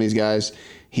Gurley and some of these guys.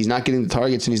 He's not getting the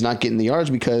targets and he's not getting the yards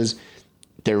because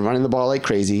they're running the ball like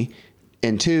crazy.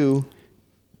 And 2,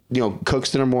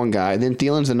 Cook's the number 1 guy. Then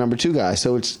Thielen's the number 2 guy.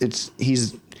 So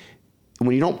he's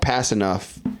when you don't pass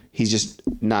enough, he's just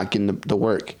not getting the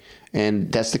work.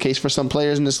 And that's the case for some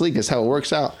players in this league. That's how it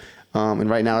works out. And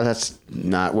right now that's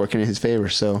not working in his favor.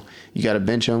 So you got to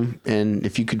bench him. And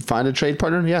if you could find a trade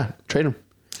partner, trade him.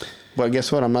 Well,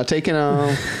 guess what? I'm not taking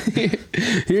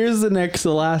Here's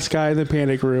the last guy in the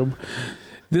panic room.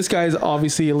 This guy's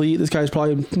obviously elite. This guy's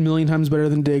probably a million times better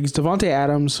than Diggs. Devontae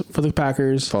Adams for the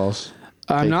Packers. False.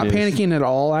 I'm not panicking at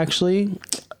all, actually.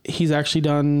 He's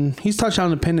touchdown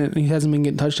dependent. And he hasn't been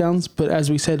getting touchdowns. But as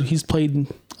we said, he's played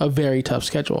a very tough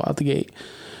schedule out the gate.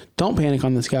 Don't panic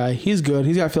on this guy. He's good.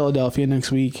 He's got Philadelphia next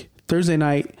week. Thursday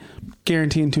night,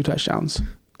 guaranteeing 2 touchdowns.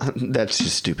 That's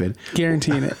just stupid.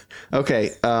 Guaranteeing it.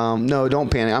 Okay. No, don't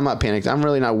panic. I'm not panicked. I'm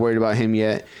really not worried about him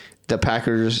yet. The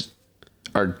Packers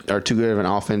are too good of an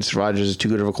offense. Rodgers is too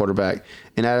good of a quarterback.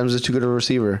 And Adams is too good of a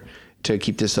receiver to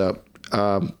keep this up.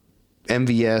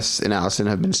 MVS and Allison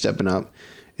have been stepping up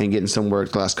and getting some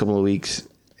work the last couple of weeks.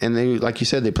 And they, like you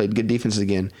said, they played good defenses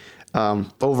again.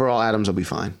 Overall, Adams will be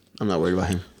fine. I'm not worried about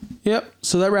him. Yep.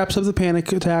 So that wraps up the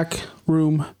panic attack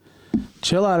room.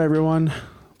 Chill out, everyone.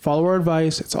 Follow our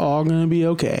advice. It's all going to be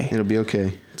okay. It'll be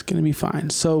okay. It's going to be fine.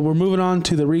 So we're moving on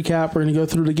to the recap. We're going to go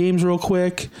through the games real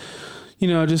quick.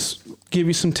 Just give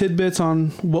you some tidbits on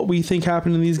what we think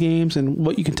happened in these games and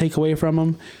what you can take away from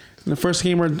them. And the first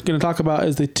game we're going to talk about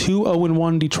is the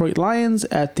 2-0-1 Detroit Lions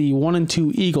at the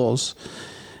 1-2 Eagles.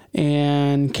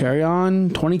 And carry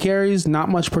on, 20 carries, not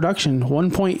much production.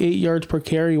 1.8 yards per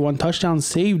carry, 1 touchdown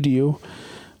saved you.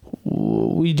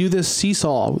 We do this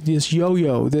seesaw, this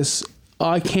yo-yo, this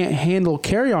I can't handle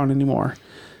carry on anymore.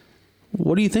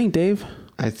 What do you think, Dave?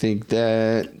 I think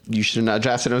that you should have not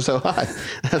drafted him so high.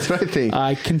 That's what I think.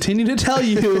 I continue to tell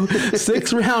you,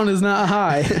 6th round is not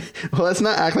high. Well, let's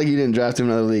not act like you didn't draft him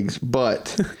in other leagues,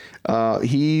 but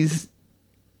he is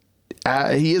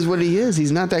what he is.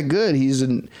 He's not that good. He's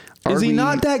an Is he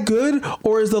not that good,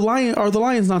 or are the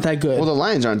Lions not that good? Well, the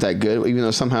Lions aren't that good, even though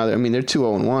somehow they're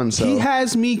 2-0-1. So he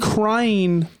has me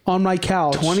crying on my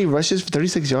couch. 20 rushes for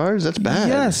 36 yards. That's bad.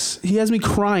 Yes, he has me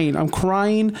crying. I'm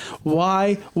crying.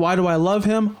 Why? Why do I love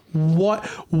him? What?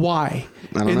 Why?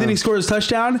 I don't know. Then he scores a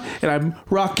touchdown, and I'm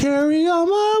rock carrying on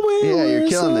my way. Yeah, you're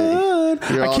killing it.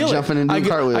 You're all jumping and doing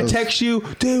cartwheels. I text you,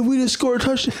 dude, we just scored a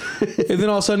touchdown. And then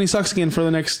all of a sudden he sucks again for the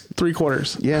next 3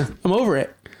 quarters. Yeah. I'm over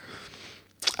it.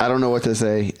 I don't know what to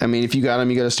say. I mean, if you got him,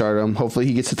 you got to start him. Hopefully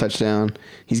he gets a touchdown.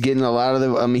 He's getting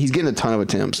he's getting a ton of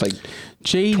attempts, like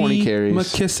J.D. 20 carries.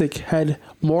 McKissick had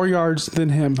more yards than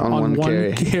him on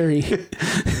one carry.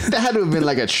 That had to have been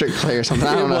like a trick play or something.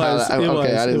 I don't know how that.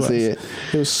 Okay, I didn't see it.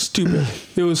 It was stupid.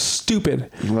 It was stupid.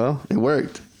 Well, it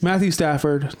worked. Matthew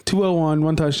Stafford, 201,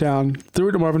 1 touchdown. Threw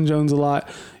it to Marvin Jones a lot.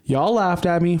 Y'all laughed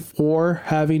at me for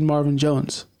having Marvin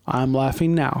Jones. I'm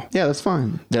laughing now. Yeah, that's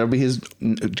fine. That'll be his.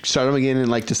 Start him again in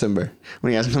like December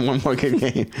when he has one more good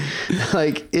game.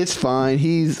 Like, it's fine.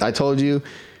 I told you,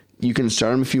 you can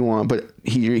start him if you want, but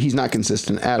he's not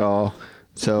consistent at all.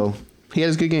 So he had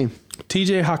his good game.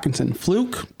 TJ Hawkinson,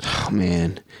 fluke. Oh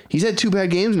man, he's had 2 bad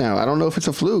games now. I don't know if it's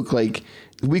a fluke. Like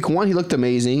week 1, he looked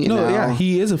amazing. No, yeah,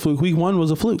 he is a fluke. Week 1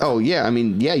 was a fluke. Oh yeah, I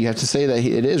mean, yeah, you have to say that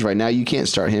it is right now. You can't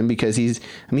start him because he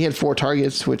had 4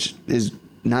 targets, which is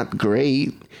not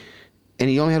great, and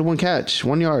he only had 1 catch,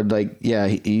 1 yard. Like, yeah,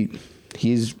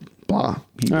 he's blah.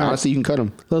 Honestly, you can cut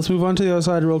him. Let's move on to the other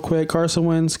side real quick. Carson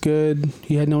Wentz, good.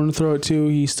 He had no one to throw it to.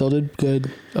 He still did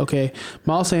good. Okay.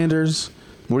 Miles Sanders.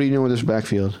 What do you know with this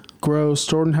backfield? Gross.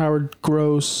 Jordan Howard,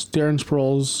 gross. Darren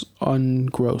Sproles,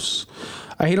 gross.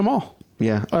 I hate them all.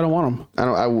 Yeah. I don't want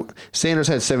them. Sanders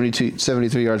had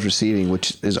 73 yards receiving,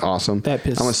 which is awesome. That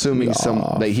pissed I'm assuming me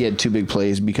off. that he had 2 big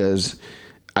plays because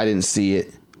I didn't see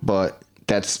it, but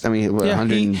that's,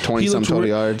 120 some total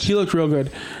yards. He looked real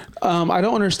good. I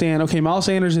don't understand. Okay, Miles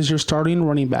Sanders is your starting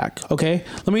running back. Okay,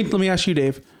 let me ask you,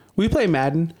 Dave. We play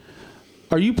Madden.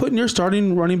 Are you putting your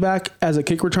starting running back as a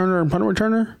kick returner and punt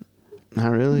returner?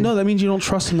 Not really. No, that means you don't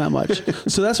trust him that much.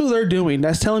 So that's what they're doing.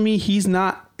 That's telling me he's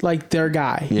not like their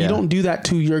guy. Yeah. You don't do that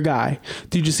to your guy.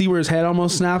 Did you see where his head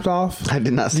almost snapped off? I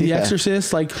did not see The that.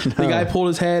 Exorcist, like the guy pulled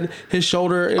his head, his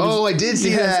shoulder. I did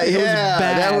see that. It was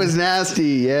bad. That was nasty.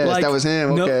 Yes, like, that was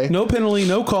him. Okay. No penalty,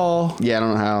 no call. Yeah, I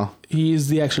don't know how. He's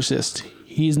the Exorcist.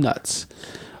 He's nuts.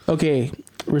 Okay,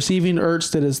 receiving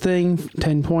Ertz did his thing.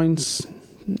 10 points.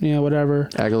 Yeah, whatever.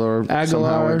 Aguilar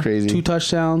somehow went crazy. 2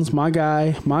 touchdowns. My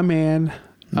guy, my man.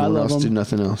 I love him. Did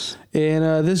nothing else.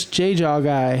 And this J-Jaw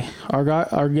guy,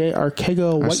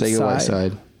 Arcega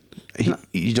Whiteside.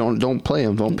 You don't play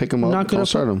him. Don't pick him up. Don't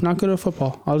start him. Not good at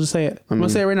football. I'll just say it. I'm gonna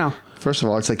say it right now. First of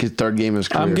all, it's like his 3rd game of his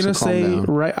career. I'm gonna say down.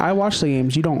 right. I watch the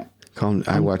games. You don't.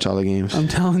 I watch all the games. I'm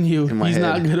telling you, he's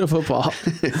not good at football.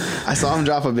 I saw him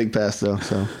drop a big pass though.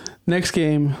 So next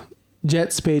game,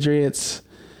 Jets Patriots.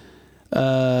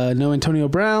 No Antonio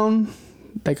Brown.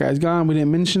 That guy's gone. We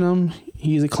didn't mention him.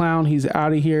 He's a clown. He's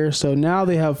out of here. So now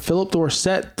they have Philip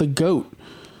Dorsett, the GOAT.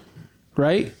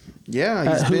 Right?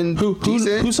 Yeah, he's been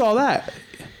decent. Who saw that?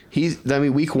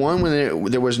 Week 1 when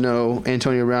there was no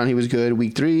Antonio Brown, he was good.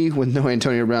 Week 3 with no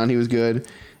Antonio Brown, he was good.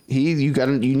 You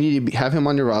need to have him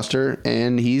on your roster,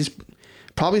 and he's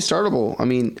probably startable. I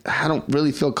mean, I don't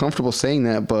really feel comfortable saying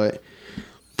that, but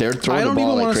they're throwing the ball like crazy. I don't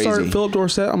even want to start Philip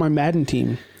Dorsett on my Madden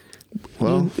team.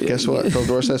 Well, guess what? Phil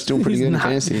Dorsett's doing pretty good in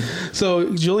fantasy.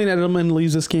 So Julian Edelman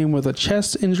leaves this game with a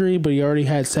chest injury, but he already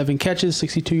had 7 catches,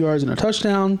 62 yards, and a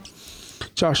touchdown.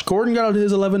 Josh Gordon got out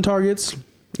his 11 targets.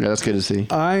 Yeah, that's good to see.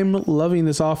 I'm loving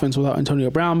this offense without Antonio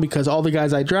Brown because all the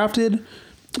guys I drafted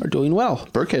are doing well.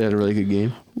 Burkhead had a really good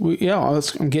game.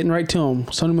 I'm getting right to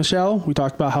him. Sonny Michel, we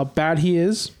talked about how bad he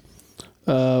is.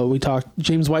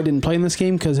 James White didn't play in this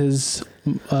game because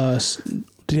did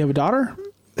he have a daughter?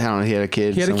 I don't know. He had a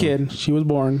kid. He had a kid. She was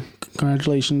born.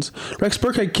 Congratulations. Rex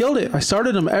Burkhead killed it. I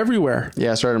started him everywhere.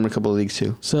 Yeah, I started him in a couple of leagues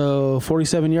too. So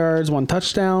 47 yards, 1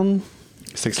 touchdown.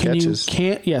 6 catches.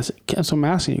 So I'm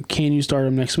asking you, can you start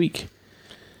him next week?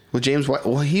 Well, James White,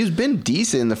 he's been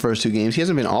decent in the first 2 games. He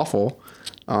hasn't been awful.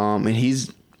 And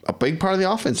he's a big part of the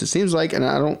offense, it seems like.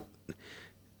 And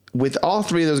with all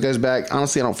 3 of those guys back,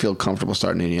 honestly, I don't feel comfortable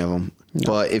starting any of them. No.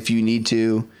 But if you need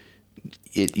to,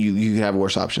 you have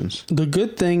worse options. The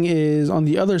good thing is on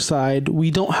the other side,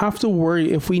 we don't have to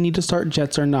worry if we need to start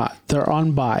Jets or not. They're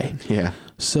on bye. Yeah.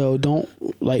 So don't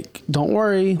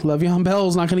worry. Le'Veon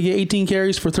Bell's not going to get 18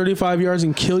 carries for 35 yards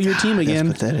and kill your team again.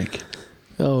 That's pathetic.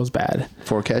 Oh, it was bad.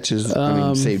 4 catches.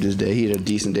 Saved his day. He had a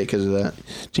decent day because of that.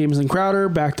 Jameson Crowder,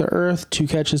 back to earth. 2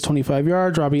 catches, 25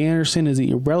 yards. Robbie Anderson is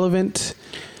irrelevant.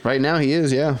 Right now he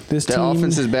is, yeah. This that team-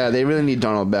 offense is bad. They really need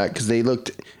Darnold back because they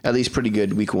looked at least pretty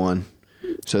good week 1.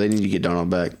 So they need to get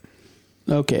Darnold back.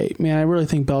 Okay, man, I really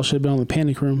think Bell should have been on the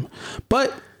panic room.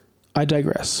 But I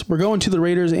digress. We're going to the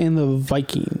Raiders and the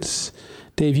Vikings.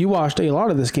 Dave, you watched a lot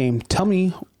of this game. Tell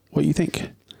me what you think.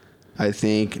 I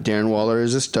think Darren Waller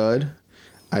is a stud.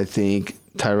 I think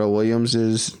Tyrell Williams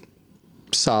is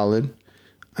solid.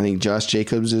 I think Josh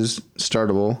Jacobs is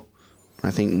startable. I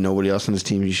think nobody else on this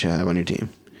team you should have on your team.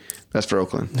 That's for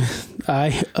Oakland.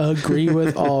 I agree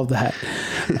with all of that.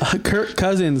 Kirk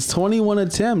Cousins, 21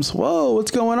 attempts. Whoa,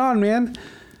 what's going on, man?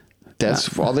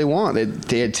 That's all they want.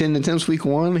 They had 10 attempts week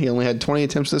 1. He only had 20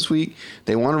 attempts this week.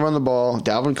 They want to run the ball.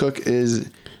 Dalvin Cook is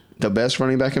the best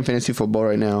running back in fantasy football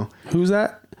right now. Who's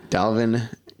that? Dalvin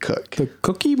Cook. The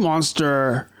Cookie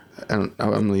Monster.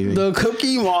 I'm leaving. The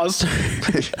Cookie Monster.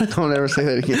 Don't ever say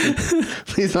that again.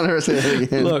 Please don't ever say that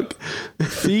again. Look,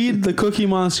 feed the Cookie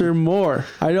Monster more.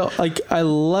 I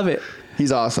love it.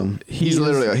 He's awesome. He's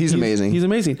amazing. He's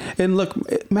amazing. And look,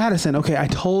 Madison, okay, I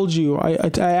told you. I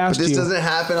asked you. But this doesn't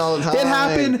happen all the time. It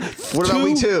happened. What about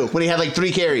week 2 when he had like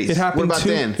 3 carries? It happened. What about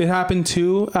then? It happened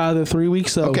 2 out of the 3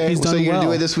 weeks, though. Okay, He's done so you're well.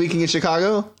 going to do it this week against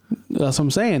Chicago? That's what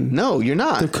I'm saying. No, you're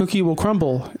not. The cookie will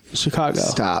crumble in Chicago.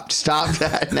 Stop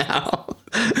that now.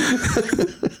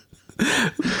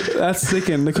 That's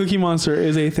sticking. The Cookie Monster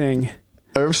is a thing.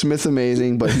 Irv Smith's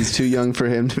amazing, but he's too young for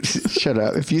him to shut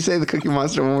up. If you say the Cookie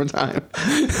Monster one more time,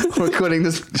 we're quitting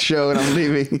this show and I'm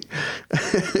leaving.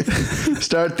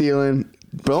 Start Thielen.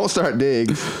 Don't start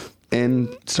Diggs.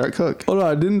 And start Cook. Hold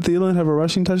on. Didn't Thielen have a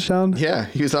rushing touchdown? Yeah,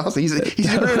 he was awesome. He's doing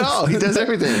it all. He does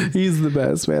everything. He's the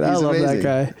best, man. I love amazing. that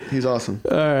guy. He's awesome.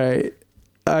 All right.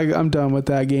 I'm done with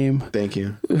that game. Thank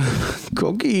you.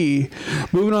 Cookie.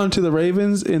 Moving on to the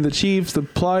Ravens and the Chiefs.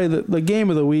 The game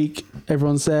of the week.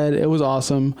 Everyone said it was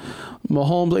awesome.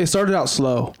 Mahomes. It started out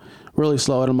slow, really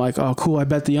slow, and I'm like, oh, cool. I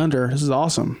bet the under. This is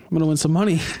awesome. I'm gonna win some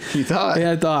money. You thought?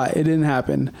 Yeah, I thought. It didn't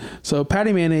happen. So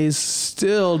Patty Mayonnaise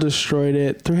still destroyed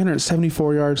it.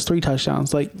 374 yards, 3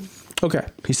 touchdowns. Like, okay.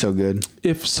 He's so good.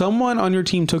 If someone on your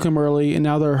team took him early and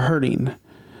now they're hurting,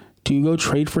 do you go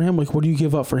trade for him? Like, what do you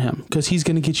give up for him? Because he's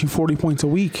going to get you 40 points a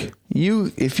week.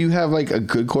 If you have like a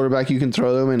good quarterback, you can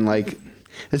throw them. And like,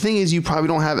 the thing is, you probably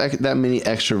don't have that many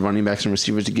extra running backs and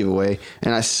receivers to give away.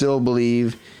 And I still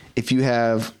believe if you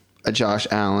have a Josh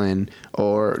Allen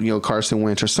or Carson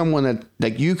Wentz or someone that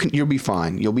like you'll be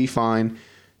fine. You'll be fine.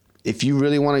 If you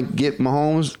really want to get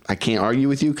Mahomes, I can't argue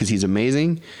with you because he's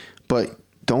amazing. But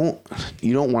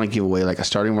you don't want to give away like a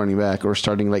starting running back or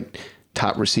starting like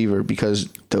top receiver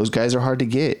because those guys are hard to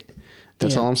get.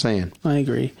 That's all I'm saying. I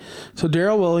agree. So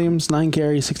Darrell Williams, 9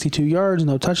 carries, 62 yards,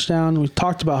 no touchdown. We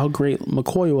talked about how great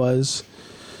McCoy was.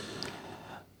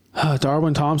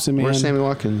 Darwin Thompson, man. Where's Sammy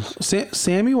Watkins?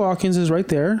 Sammy Watkins is right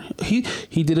there. He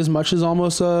did as much as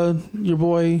almost your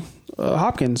boy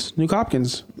Hopkins, Nuke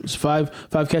Hopkins. It's 5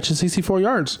 catches, 64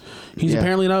 yards. He's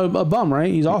apparently not a bum,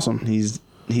 right? He's awesome. He's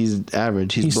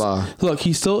average. He's blah. Look,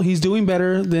 he's doing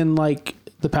better than like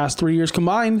the past 3 years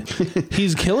combined.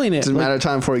 He's killing it. It's a matter of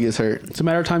time before he gets hurt. It's a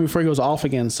matter of time before he goes off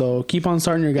again. So keep on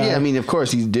starting your guy. Yeah, I mean, of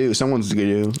course he's due. Someone's going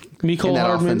to do. Mecole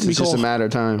Hardman. It's just a matter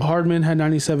of time. Hardman had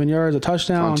 97 yards, a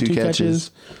touchdown on 2 catches.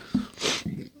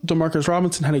 Demarcus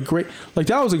Robinson had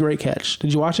that was a great catch.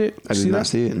 Did you watch it? I did not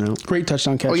see it, no. Great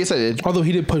touchdown catch. Oh, yes, I did. Although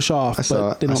he did push off,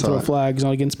 but they don't throw flags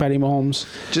not against Patty Mahomes.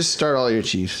 Just start all your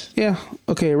Chiefs. Yeah.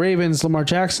 Okay, Ravens, Lamar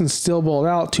Jackson still bowled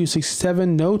out,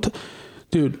 267.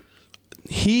 Dude,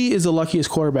 he is the luckiest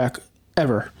quarterback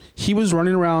ever. He was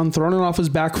running around, throwing it off his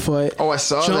back foot. Oh, I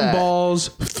saw jump that. balls,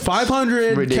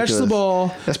 500, Ridiculous. catch the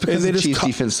ball. That's because the Chiefs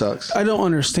defense sucks. I don't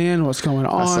understand what's going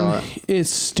on. saw it. It's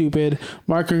stupid.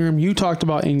 Mark Ingram, you talked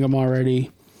about Ingram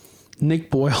already.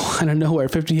 Nick Boyle out of nowhere,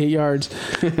 58 yards.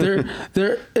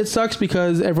 It sucks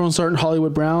because everyone's starting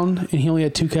Hollywood Brown, and he only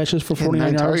had 2 catches for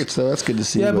 49 yards. Targets, though. That's good to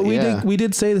see. Yeah, but we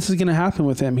did say this is going to happen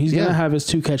with him. He's going to have his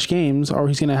 2 catch games, or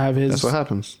he's going to have his That's what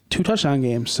happens. 2 touchdown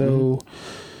games. So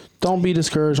don't be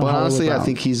discouraged. But on honestly, Brown. I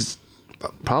think he's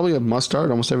probably a must start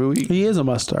almost every week. He is a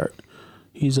must start.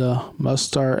 He's a must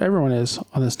start. Everyone is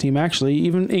on this team, actually.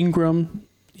 Even Ingram.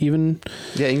 Ingram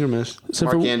is.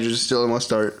 Mark Andrews is still a must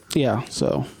start. Yeah,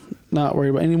 so not worried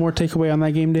about any more takeaway on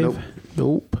that game, Dave?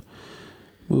 Nope.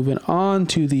 Moving on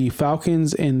to the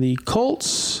Falcons and the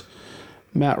Colts.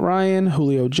 Matt Ryan,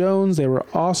 Julio Jones, they were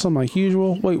awesome like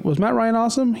usual. Wait, was Matt Ryan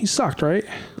awesome? He sucked, right?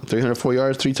 304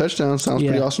 yards, 3 touchdowns. Sounds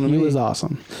pretty awesome to me. He was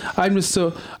awesome. I'm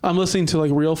listening to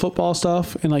like real football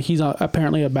stuff, and like he's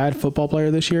apparently a bad football player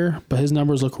this year, but his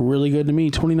numbers look really good to me.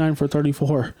 29 for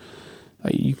 34.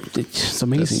 It's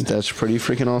amazing. That's pretty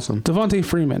freaking awesome. Devontae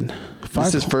Freeman. This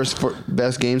is his first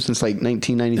best game since like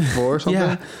 1994 or something.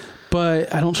 Yeah,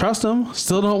 but I don't trust him.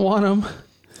 Still don't want him.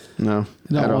 No,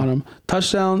 don't want him.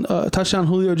 Touchdown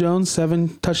Julio Jones,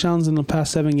 7 touchdowns in the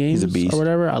past 7 games. He's a beast. Or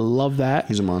whatever. I love that.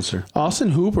 He's a monster. Austin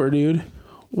Hooper, dude.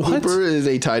 What? Hooper is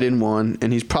a tight end 1,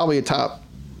 and he's probably a top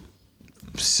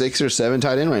 6 or 7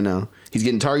 tight end right now. He's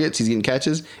getting targets, he's getting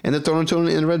catches, and they're throwing to him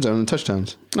in the red zone and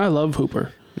touchdowns. I love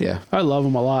Hooper. Yeah. I love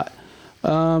him a lot.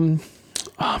 Oh,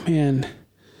 man.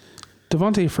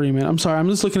 Devontae Freeman. I'm sorry. I'm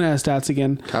just looking at his stats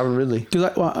again. Calvin Ridley.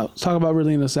 I'll talk about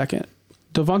Ridley in a second.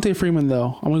 Devontae Freeman,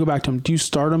 though, I'm going to go back to him. Do you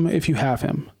start him if you have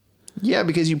him? Yeah,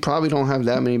 because you probably don't have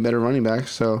that many better running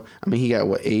backs. So, I mean, he got,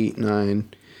 8,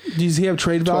 9. Does he have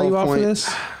trade value off of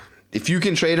this? If you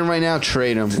can trade him right now,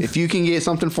 trade him. If you can get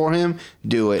something for him,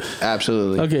 do it.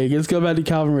 Absolutely. Okay, let's go back to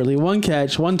Calvin Ridley. 1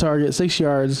 catch, 1 target, 6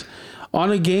 yards. On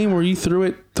a game where you threw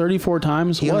it 34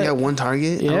 times. He only had 1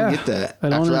 target? Yeah. I don't get that.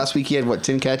 After last week, he had,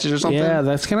 10 catches or something? Yeah,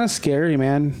 that's kind of scary,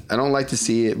 man. I don't like to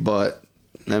see it, but,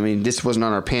 I mean, this wasn't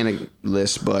on our panic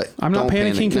list, but I'm not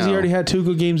panicking because he already had 2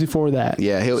 good games before that.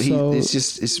 Yeah,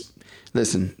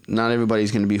 listen, not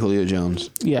everybody's going to be Julio Jones.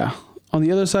 Yeah. On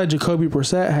the other side, Jacoby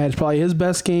Brissett had probably his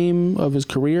best game of his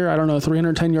career. I don't know,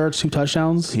 310 yards, 2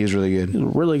 touchdowns. He was really good.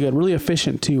 Really good. Really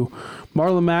efficient, too.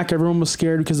 Marlon Mack, everyone was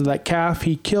scared because of that calf.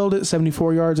 He killed it,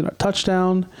 74 yards and a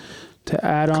touchdown to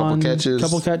add on.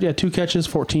 2 catches,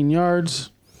 14 yards.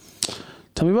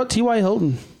 Tell me about T.Y.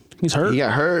 Hilton. He's hurt. He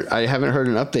got hurt. I haven't heard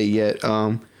an update yet.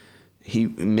 He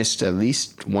missed at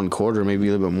least 1 quarter, maybe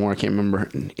a little bit more. I can't remember.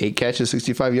 8 catches,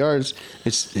 65 yards.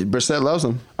 Brissett loves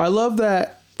him. I love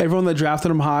that everyone that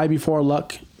drafted him high before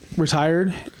Luck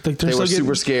retired, like they were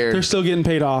super scared. They're still getting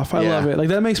paid off. I love it. Like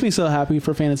that makes me so happy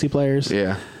for fantasy players.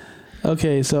 Yeah.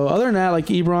 Okay, so other than that, like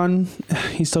Ebron,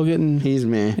 he's still getting. He's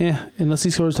man. Yeah, unless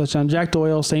he scores a touchdown. Jack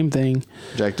Doyle, same thing.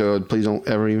 Jack Doyle, please don't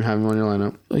ever even have him on your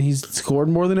lineup. He's scored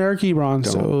more than Eric Ebron,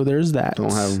 so there's that.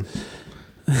 Don't have him.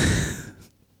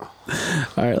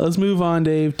 All right, let's move on,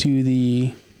 Dave, to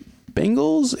the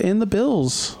Bengals and the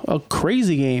Bills. A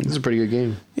crazy game. This is a pretty good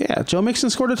game. Yeah, Joe Mixon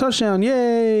scored a touchdown.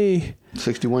 Yay!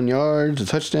 61 yards, a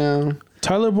touchdown.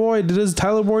 Tyler Boyd did his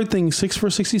Tyler Boyd thing, 6 for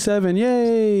 67.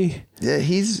 Yay! Yeah,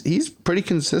 he's pretty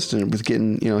consistent with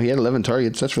getting. He had 11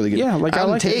 targets. That's really good. Yeah, like Alan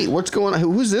I like Tate. it. What's going on?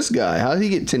 Who's this guy? How did he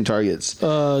get 10 targets?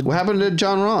 What happened to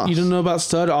John Ross? You don't know about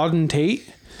stud Auden Tate?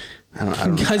 I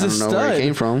don't know where he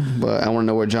came from, but I want to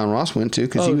know where John Ross went to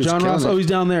because he was John Ross. it. He's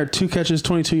down there. 2 catches,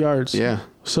 22 yards. Yeah.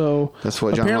 So that's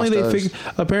what John Ross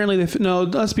does. No,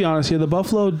 let's be honest here. The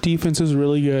Buffalo defense is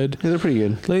really good. Yeah, they're pretty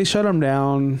good. They shut him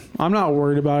down. I'm not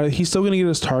worried about it. He's still going to get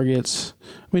his targets.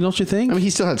 I mean, don't you think? I mean, he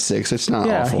still had 6. It's not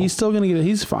awful. Yeah, he's still going to get it.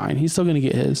 He's fine. He's still going to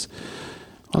get his.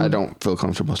 I don't feel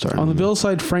comfortable starting on the him. Bills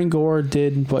side. Frank Gore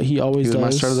did what he always does. He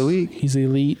was my start of the week. He's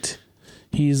elite.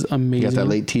 He's amazing. He got that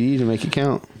late TD to make it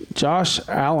count. Josh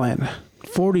Allen,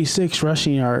 46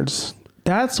 rushing yards.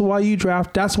 That's why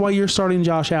you're starting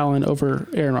Josh Allen over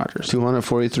Aaron Rodgers.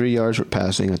 243 yards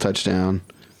passing, a touchdown,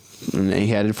 and he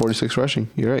had 46 rushing.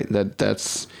 You're right.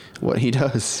 That's what he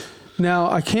does.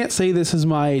 Now, I can't say this is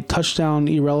my touchdown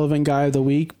irrelevant guy of the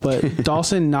week, but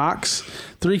Dawson Knox,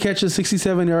 3 catches,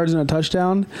 67 yards and a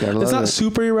touchdown. It's not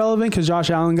super irrelevant because Josh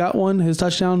Allen got his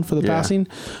touchdown for the passing.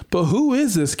 But who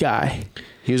is this guy?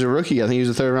 He was a rookie. I think he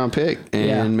was a 3rd-round pick,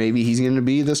 and maybe he's going to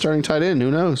be the starting tight end. Who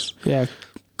knows? Yeah.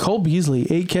 Cole Beasley,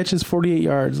 8 catches, 48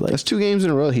 yards. That's 2 games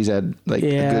in a row he's had a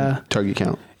good target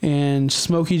count. And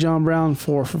Smokey John Brown,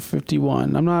 4 for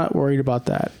 51. I'm not worried about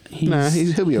that. He'll be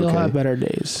okay. He'll have better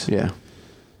days. Yeah.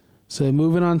 So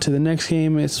moving on to the next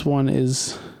game. This one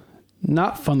is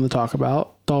not fun to talk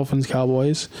about.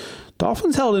 Dolphins-Cowboys.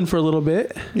 Dolphins held in for a little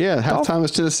bit. Yeah, halftime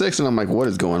was 10-6, and I'm like, what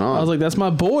is going on? I was like, that's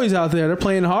my boys out there. They're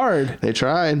playing hard. They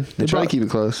tried. They tried to keep it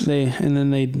close. And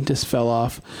then they just fell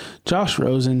off. Josh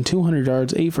Rosen, 200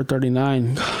 yards, 8 for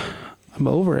 39. I'm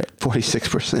over it.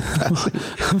 46%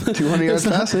 passing. 200 yards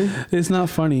passing. It's not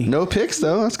funny. No picks,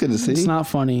 though. That's good to see. It's not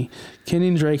funny.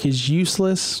 Kenyon Drake is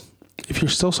useless. If you're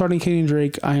still starting Kenyon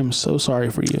Drake, I am so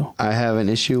sorry for you. I have an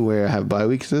issue where I have bye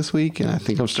weeks this week, and I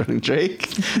think I'm starting Drake.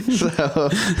 So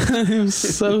I'm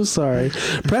so sorry.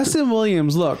 Preston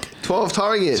Williams, look. 12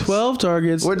 targets. 12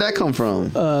 targets. Where'd that come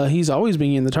from? He's always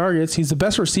being in the targets. He's the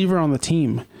best receiver on the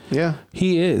team. Yeah.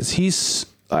 He is. He's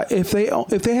if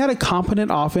they had a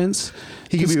competent offense,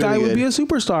 this guy would be a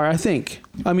superstar, I think.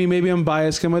 I mean, maybe I'm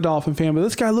biased because I'm a Dolphin fan, but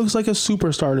this guy looks like a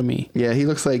superstar to me. Yeah, he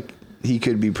looks like he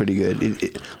could be pretty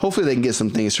good. Hopefully they can get some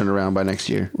things turned around by next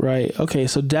year. Right. Okay,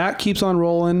 so Dak keeps on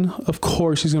rolling. Of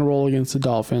course he's going to roll against the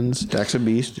Dolphins. Dak's a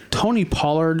beast. Tony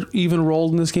Pollard even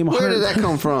rolled in this game. Where did that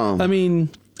come from? I mean...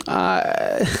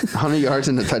 100 yards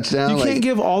and a touchdown. You can't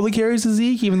give all the carries to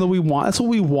Zeke, even though we want. That's what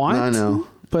we want. I know.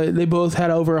 But they both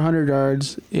had over 100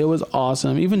 yards. It was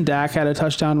awesome. Even Dak had a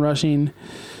touchdown rushing.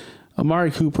 Amari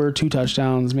Cooper, 2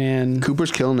 touchdowns, man.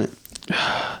 Cooper's killing it.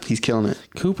 He's killing it.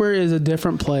 Cooper is a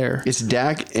different player. It's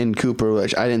Dak and Cooper,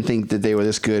 which I didn't think that they were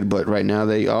this good, but right now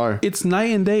they are. It's night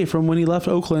and day from when he left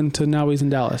Oakland to now he's in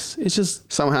Dallas. It's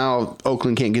just... Somehow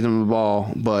Oakland can't get him the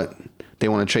ball, but... They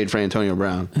want to trade for Antonio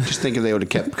Brown. Just think if they would have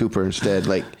kept Cooper instead.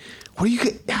 Like, what are you...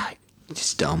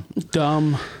 Just dumb.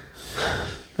 Dumb.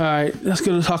 All right, let's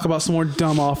go to talk about some more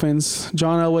dumb offense.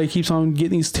 John Elway keeps on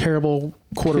getting these terrible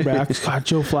quarterbacks. God,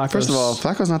 Joe Flacco. First of all,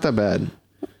 Flacco's not that bad.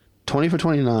 20 for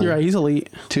 29. You're right, he's elite.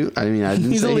 I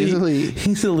didn't say he's elite.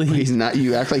 He's elite. He's not.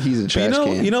 You act like he's a trash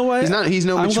can. You know what? He's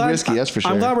no Mitch Trubisky, that's for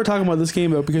sure. I'm glad we're talking about this game,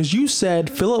 though, because you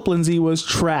said Philip Lindsay was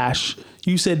trash.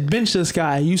 You said bench this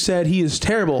guy. You said he is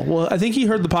terrible. Well, I think he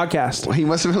heard the podcast. Well, he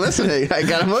must have been listening. I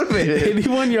got him motivated.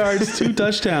 81 yards, 2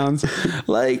 touchdowns.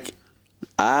 Like,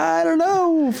 I don't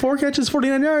know. 4 catches,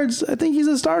 49 yards. I think he's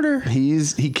a starter.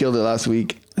 He killed it last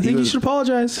week. I think you should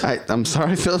apologize. I'm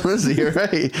sorry, Phil Lindsay. You're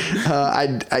right.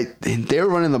 They were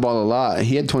running the ball a lot.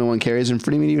 He had 21 carries, and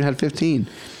Freeman even had 15.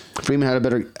 Freeman had a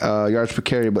better yards per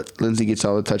carry, but Lindsay gets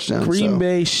all the touchdowns. Green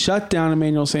Bay shut down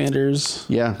Emmanuel Sanders.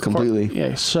 Yeah, completely.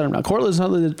 Shut him down. Cortland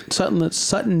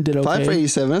Sutton did okay. 5 for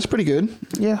 87. That's pretty good.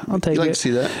 Yeah, I'll take it. You like to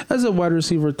see that. As a wide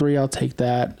receiver 3, I'll take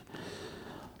that.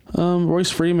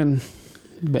 Royce Freeman,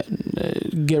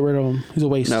 get rid of him. He's a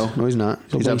waste. No, he's not.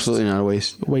 He's absolutely not a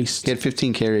waste. Waste. He had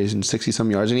 15 carries and 60-some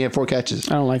yards, and he had 4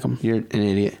 catches. I don't like him. You're an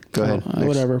idiot. Go ahead.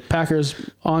 Whatever. Packers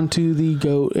on to the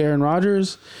GOAT, Aaron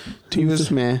Rodgers. He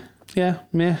was meh. Yeah,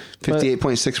 meh.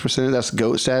 58.6%. That's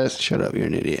GOAT status. Shut up. You're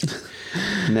an idiot.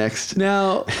 Next.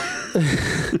 Now,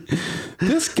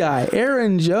 this guy,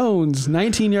 Aaron Jones,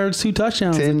 19 yards, 2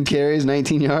 touchdowns. 10 carries,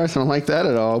 19 yards. I don't like that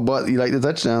at all, but you like the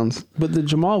touchdowns. But the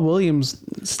Jamal Williams,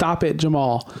 stop it,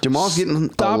 Jamal. Jamal's getting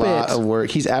a lot of work.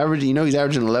 He's averaging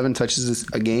 11 touches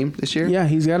a game this year. Yeah,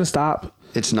 he's got to stop.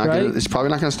 It's not. Right? It's probably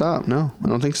not going to stop. No, I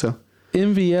don't think so.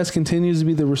 MVS continues to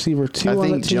be the receiver 2 on that team.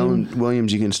 I think Jones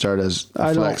Williams you can start as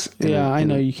a flex. I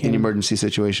know you can. In emergency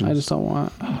situations. I just don't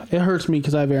want. It hurts me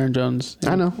because I have Aaron Jones.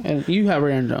 I know. And you have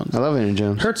Aaron Jones. I love Aaron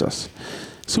Jones. Hurts us.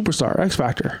 Superstar, X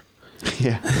Factor.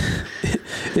 Yeah.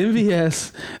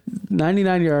 MVS,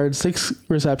 99 yards, 6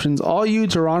 receptions. All you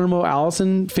Geronimo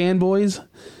Allison fanboys,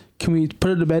 can we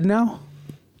put it to bed now?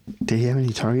 Did he have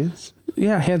any targets?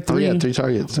 Yeah, he had 3. 3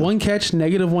 targets. 1 catch,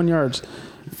 -1 yards.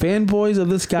 Fanboys of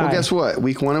this guy. Well, guess what?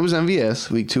 Week 1 it was MVS.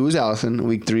 Week 2 is Allison.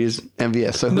 Week 3 is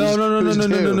MVS. So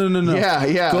no.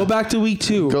 Yeah. Go back to week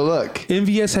 2. Go look.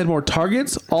 MVS had more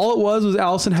targets. All it was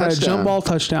Allison had a jump ball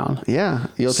touchdown. Yeah,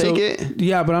 you'll take it.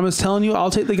 Yeah, but I'm just telling you,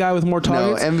 I'll take the guy with more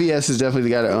targets. No, MVS is definitely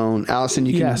the guy to own. Allison,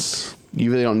 you can. Yes.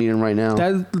 You really don't need him right now.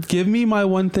 Give me my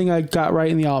one thing I got right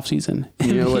in the offseason.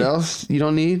 You know what else you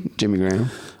don't need? Jimmy Graham.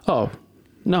 Oh,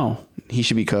 no. He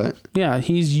should be cut. Yeah,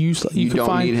 he's useless. You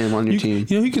don't need him on your team.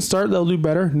 You know who could start that'll do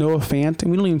better? Noah Fant,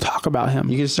 and we don't even talk about him.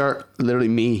 You can start literally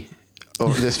me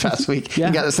over this past week. Yeah.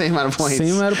 You got the same amount of points.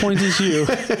 Same amount of points as you.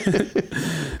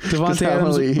 Devontae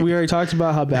Adams, we already talked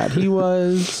about how bad he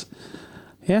was.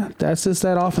 Yeah, that's just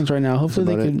that offense right now.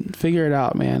 Hopefully they can figure it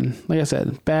out, man. Like I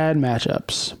said, bad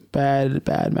matchups. Bad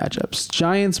matchups.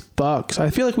 Giants, Bucks. I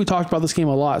feel like we talked about this game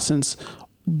a lot since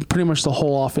pretty much the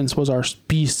whole offense was our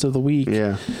beast of the week.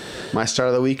 Yeah. My start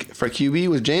of the week for QB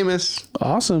was Jameis.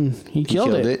 Awesome. He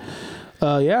killed it.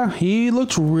 Yeah, he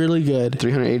looked really good.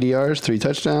 380 yards, 3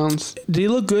 touchdowns. Did he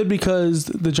look good because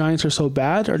the Giants are so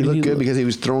bad? Or he looked good because he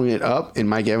was throwing it up and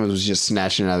Mike Evans was just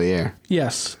snatching it out of the air.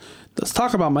 Yes. Let's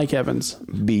talk about Mike Evans.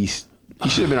 Beast. He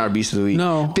should have been our beast of the week.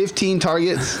 No. 15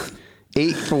 targets.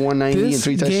 8 for 190 and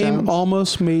 3 touchdowns. This game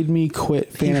almost made me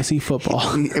quit fantasy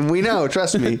football. And we know,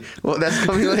 trust me. Well, that's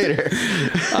coming later.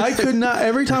 I could not.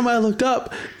 Every time I looked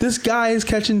up, this guy is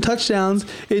catching touchdowns,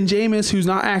 and Jameis, who's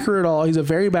not accurate at all, he's a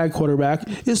very bad quarterback,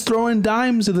 is throwing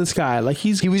dimes to this guy. Like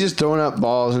he was just throwing up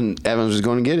balls, and Evans was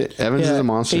going to get it. Evans is a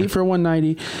monster. 8 for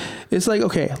 190. It's like,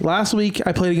 okay, last week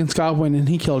I played against Godwin, and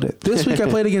he killed it. This week I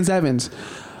played against Evans.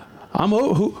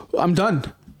 I'm done.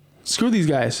 Screw these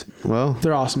guys. Well,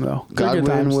 they're awesome though.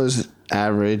 Godwin was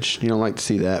average. You don't like to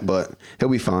see that, but he'll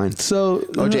be fine. So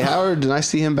OJ Howard, did I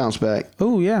see him bounce back?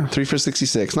 Oh yeah, 3 for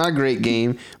 66. Not a great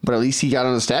game, but at least he got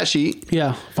on the stat sheet.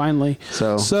 yeah, finally.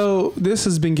 So this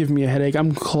has been giving me a headache.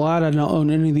 I'm glad I don't own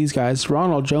any of these guys.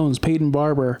 Ronald Jones, Peyton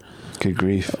Barber. Good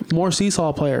grief. More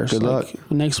seesaw players. Good luck.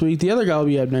 Next week. The other guy will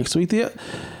be up next week.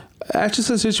 That's just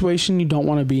a situation you don't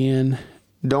want to be in.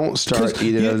 Don't start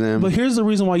either of them. But here's the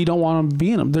reason why you don't want to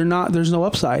be in them. There's no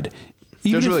upside.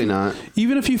 There's really not.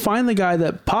 Even if you find the guy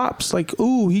that pops, like,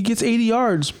 ooh, he gets 80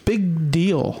 yards, big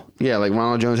deal. Yeah, like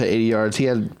Ronald Jones had 80 yards. He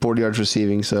had 40 yards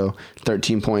receiving, so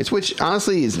 13 points, which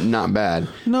honestly is not bad.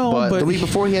 No, but the week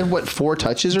before he had, 4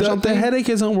 touches or something? The headache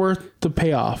isn't worth the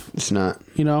payoff. It's not.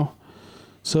 You know?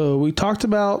 So we talked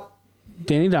about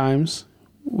Danny Dimes.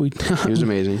 He was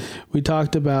amazing. We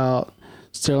talked about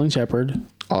Sterling Shepard.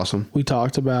 Awesome. We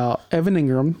talked about Evan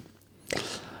Ingram.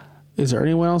 Is there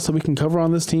anyone else that we can cover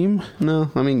on this team? No,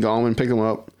 I mean, Gallman, pick him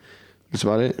up. That's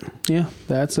about it. Yeah,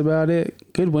 that's about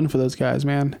it. Good win for those guys,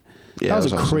 man. Yeah, that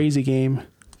was a awesome. crazy game.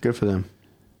 Good for them.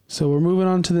 So we're moving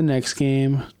on to the next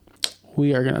game.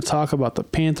 We are going to talk about the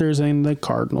Panthers and the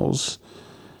Cardinals.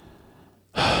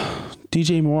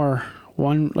 DJ Moore,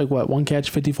 one catch,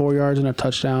 54 yards and a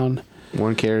touchdown.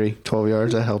 1 carry, 12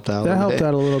 yards. That helped out. That helped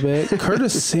out a little bit.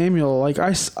 Curtis Samuel,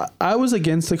 I was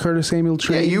against the Curtis Samuel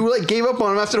trade. Yeah, you gave up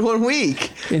on him after 1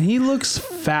 week. And he looks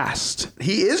fast.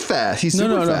 He is fast. He's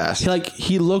super fast.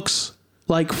 He looks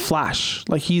like Flash.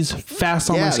 Like he's fast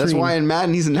on my screen. Yeah, that's why in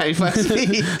Madden he's a 95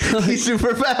 speed. He's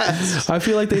super fast. I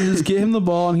feel like they just get him the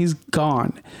ball and he's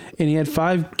gone. And he had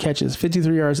 5 catches,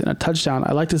 53 yards, and a touchdown.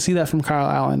 I like to see that from Kyle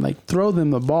Allen. Like, throw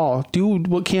them the ball. Do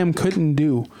what Cam couldn't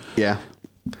do. Yeah.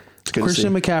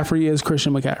 Christian McCaffrey is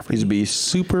Christian McCaffrey. He's a beast.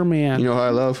 Superman. You know how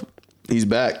I love? He's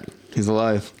back. He's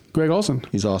alive. Greg Olsen.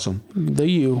 He's awesome.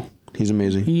 He's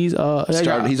amazing. He's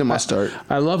he's a must start.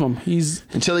 I love him.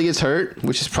 Until he gets hurt,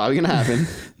 which is probably going to happen.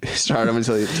 Start him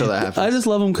until that happens. I just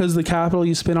love him because the capital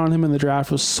you spent on him in the draft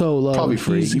was so low. Probably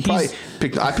free. I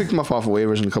picked him up off of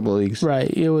waivers in a couple of leagues. Right.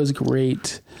 It was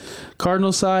great.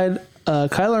 Cardinals side,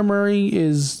 Kyler Murray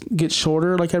gets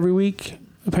shorter like every week,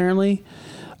 apparently.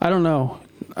 I don't know.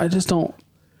 I just don't.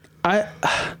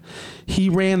 He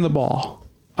ran the ball.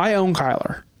 I own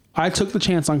Kyler. I took the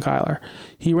chance on Kyler.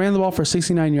 He ran the ball for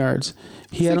 69 yards.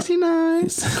 69.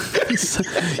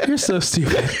 You're so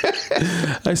stupid.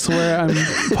 I swear I'm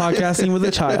podcasting with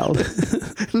a child.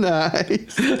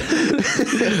 Nice.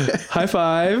 High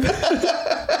five.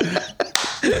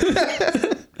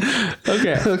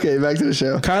 Okay, back to the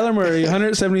show. Kyler Murray,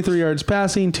 173 yards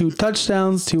passing, 2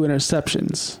 touchdowns, 2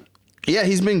 interceptions. Yeah,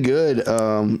 he's been good.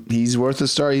 He's worth a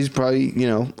start. He's probably,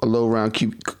 a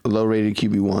low-rated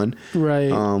QB1.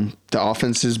 Right. The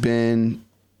offense has been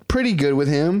pretty good with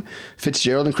him.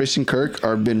 Fitzgerald and Christian Kirk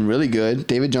have been really good.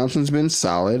 David Johnson's been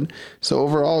solid. So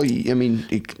overall, David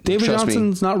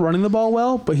Johnson's not running the ball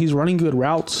well, but he's running good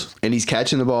routes. And he's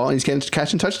catching the ball, and he's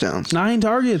catching touchdowns. 9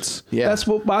 targets. Yeah. That's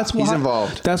why he's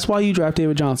involved. That's why you draft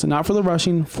David Johnson. Not for the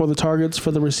rushing, for the targets,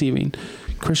 for the receiving.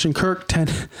 Christian Kirk, 10.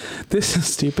 This is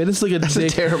stupid. It's like a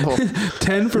terrible.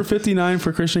 10 for 59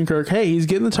 for Christian Kirk. Hey, he's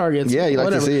getting the targets. Yeah, you like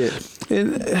to see it.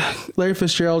 And Larry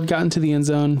Fitzgerald got into the end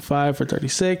zone, 5 for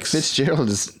 36. Fitzgerald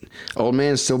is old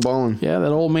man, still balling. Yeah,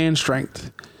 that old man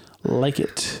strength. Like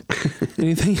it.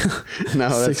 Anything? No,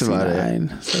 that's 69.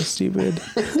 About it. So stupid.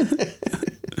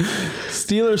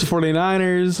 Steelers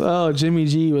 49ers. Oh, Jimmy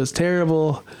G was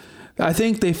terrible. I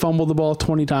think they fumbled the ball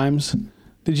 20 times.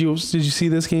 Did you see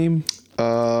this game?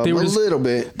 A little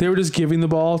bit. They were just giving the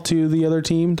ball to the other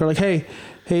team. They're like, hey,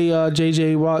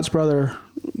 JJ Watt's brother,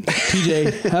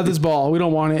 TJ, have this ball. We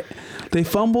don't want it. They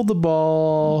fumbled the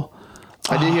ball.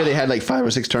 I did hear they had 5 or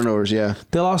 6 turnovers. Yeah,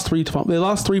 they lost 3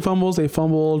 fumbles. They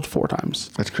fumbled 4 times.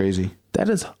 That's crazy. That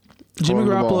is. Jimmy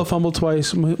Garoppolo fumbled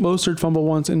twice. Mostert fumbled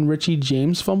once, and Richie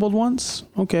James fumbled once.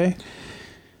 Okay.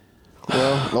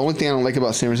 Well, the only thing I don't like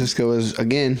about San Francisco is,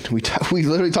 again, we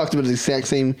literally talked about the exact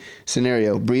same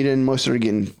scenario. Breida and Mostert are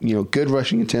getting, good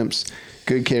rushing attempts,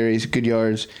 good carries, good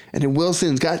yards, and then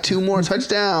Wilson's got 2 more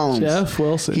touchdowns. Jeff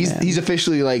Wilson, he's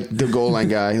officially the goal line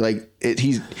guy.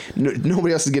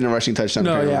 Nobody else is getting a rushing touchdown.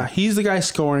 No, apparently. yeah, he's the guy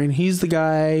scoring. He's the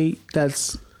guy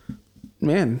that's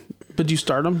But do you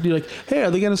start them? Do you hey, are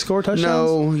they going to score touchdowns?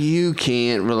 No, you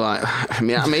can't rely. I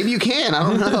mean, maybe you can. I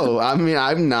don't know. I mean,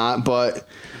 I'm not, but.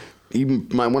 You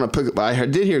might want to pick up. I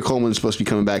did hear Coleman's supposed to be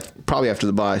coming back probably after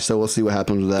the bye, so we'll see what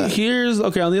happens with that.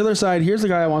 On the other side, here's the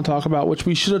guy I want to talk about, which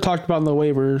we should have talked about in the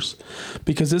waivers,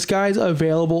 because this guy's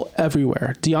available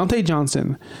everywhere. Deontay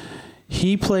Johnson.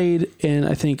 He played in,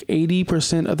 I think,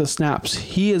 80% of the snaps.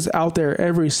 He is out there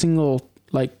every single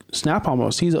like snap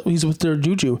almost. He's with their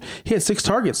juju. He had 6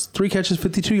 targets, 3 catches,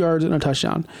 52 yards, and a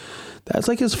touchdown. That's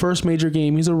like his first major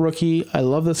game. He's a rookie. I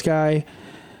love this guy.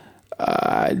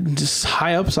 Just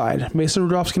high upside. Mason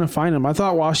Rudolph's going to find him. I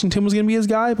thought Washington was going to be his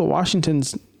guy, but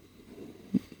Washington's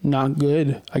not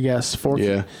good, I guess.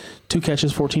 2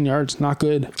 catches, 14 yards. Not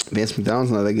good. Vance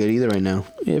McDonald's not that good either right now.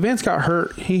 Yeah, Vance got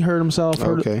hurt. He hurt himself.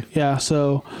 Okay. Yeah,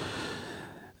 so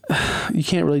you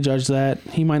can't really judge that.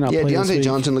 He might not play this Deontay week.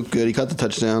 Johnson looked good. He caught the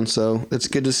touchdown, so it's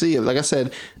good to see. Like I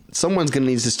said, someone's going to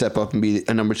need to step up and be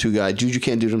a number 2 guy. Juju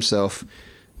can't do it himself.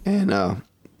 And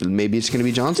maybe it's going to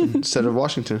be Johnson instead of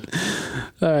Washington.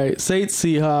 All right, Saints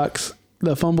Seahawks.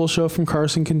 The fumble show from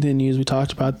Carson continues. We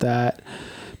talked about that.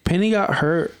 Penny got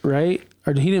hurt, right?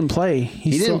 Or he didn't play.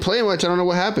 He didn't play much. I don't know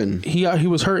what happened. He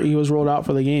was hurt. He was rolled out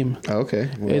for the game. Oh, okay.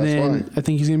 Well, And that's then why. I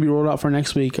think he's going to be rolled out for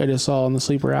next week. I just saw on the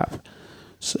Sleeper app.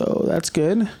 So that's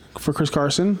good for Chris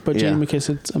Carson. But Yeah. J.D.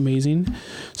 McKissic's amazing.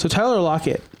 So Tyler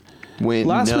Lockett. Went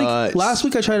Last nuts.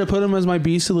 week I tried to put him as my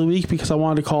beast of the week because I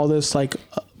wanted to call this like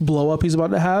blow up he's about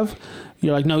to have.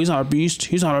 You're like, no, he's not a beast.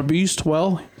 He's not a beast.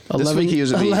 Well, 11, week he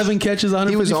was a beast. 11 catches,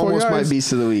 154 He was almost yards. my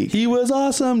beast of the week. He was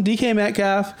awesome. DK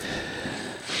Metcalf.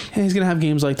 And he's going to have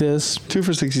games like this. 2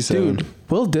 for 67. Dude,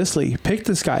 Will Dissly, pick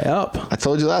this guy up. I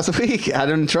told you last week I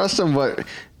didn't trust him, but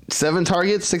 7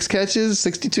 targets, 6 catches,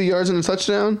 62 yards and a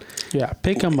touchdown. Yeah,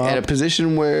 pick him At a up.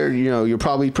 position where, you're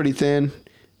probably pretty thin,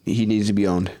 he needs to be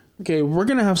owned. Okay, we're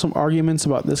going to have some arguments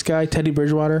about this guy, Teddy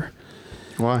Bridgewater.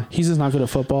 Why? He's just not good at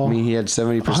football. I mean, he had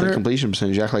 70% 100 completion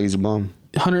percentage. Act like he's a bum.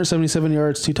 177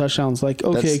 yards, 2 touchdowns. Like,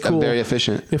 okay, That's cool. very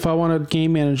efficient. If I want a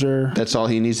game manager, That's all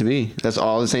he needs to be. That's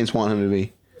all the Saints want him to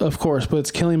be. of course, but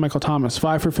it's killing Michael Thomas.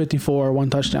 5 for 54, 1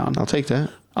 touchdown. I'll take that.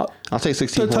 I'll take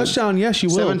 16 The points. touchdown, yes, you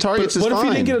will. 7 targets but is what if he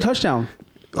fine. didn't get a touchdown?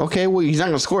 Okay, well, he's not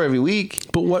going to score every week.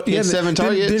 But what? He had 7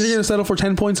 targets. Then you're going to settle for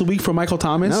 10 points a week for Michael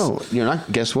Thomas? No, you're not.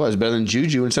 Guess what? It's better than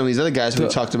Juju and some of these other guys we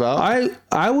talked about.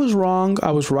 I was wrong.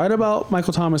 I was right about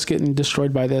Michael Thomas getting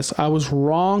destroyed by this. I was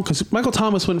wrong because Michael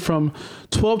Thomas went from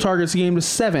 12 targets a game to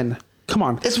 7. Come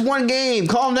on. It's one game.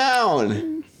 Calm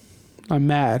down. I'm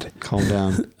mad. Calm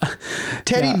down.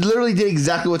 Teddy literally did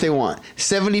exactly what they want.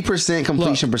 70%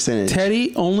 completion Look, percentage.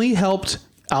 Teddy only helped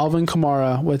Alvin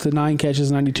Kamara with the 9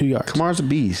 catches, 92 yards. Kamara's a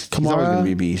beast. He's always Kamara going to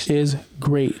be a beast. is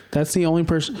great. That's the only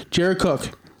person. Jared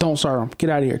Cook, don't start him. Get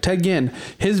out of here. Ted Ginn,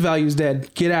 his value's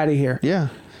dead. Get out of here. Yeah.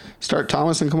 Start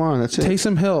Thomas and Kamara. That's it.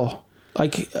 Taysom Hill,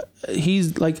 like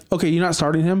he's like, okay, you're not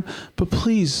starting him, but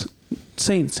please,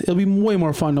 Saints, it'll be way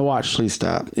more fun to watch. Please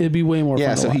stop. It'd be way more Yeah,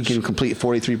 fun to so watch. he can complete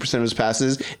 43% of his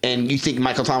passes. And you think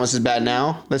Michael Thomas is bad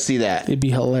now? Let's see that. It'd be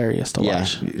hilarious to Yeah,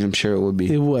 watch. I'm sure it would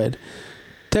be. It would.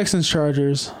 Texans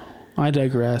Chargers. I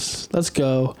digress. Let's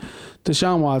go.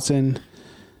 Deshaun Watson,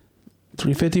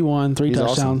 351, 3 He's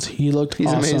touchdowns. awesome. He looked He's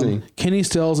awesome. amazing. Kenny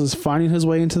Stills is finding his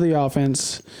way into the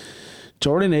offense.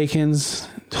 Jordan Akins,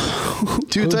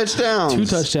 2 touchdowns. 2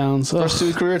 touchdowns. First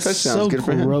 2 career touchdowns. So Good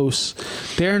for him. gross.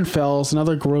 Darren Fells,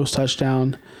 another gross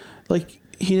touchdown. Like,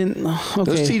 he didn't. Okay.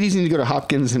 Those TDs need to go to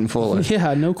Hopkins and Fuller.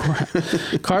 Yeah, no crap.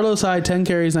 Carlos Hyde, 10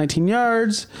 carries, 19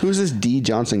 yards. Who's this D.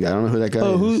 Johnson guy? I don't know who that guy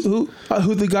is.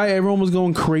 Who the guy everyone was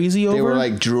going crazy over? They were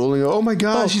like drooling. Oh my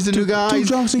gosh, he's the new guy. Duke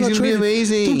Johnson he's got gonna be traded.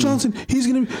 amazing. Duke Johnson,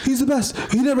 he's the best.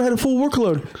 He never had a full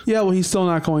workload. Yeah, well, he's still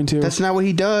not going to. That's not what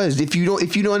he does. If you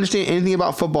don't understand anything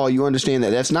about football, you understand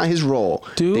that that's not his role.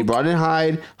 Duke- They brought in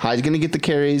Hyde. Hyde's gonna get the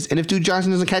carries, and if Duke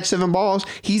Johnson doesn't catch 7 balls,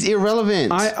 he's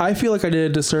irrelevant. I feel like I did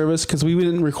a disservice because we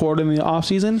didn't record in the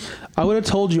offseason. I would have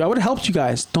told you. I would have helped you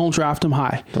guys. Don't draft him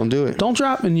high. Don't do it. Don't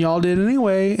draft, and y'all did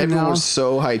anyway. And Everyone now, was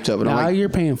so hyped up, and now I'm like, you're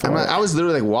paying for it. I was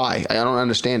literally like, why? I don't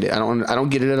understand it. I don't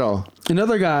get it at all.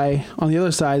 Another guy on the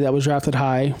other side that was drafted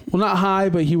high. Well, not high,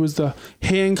 but he was the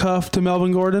handcuff to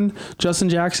Melvin Gordon. Justin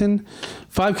Jackson,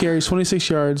 5 carries, 26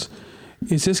 yards.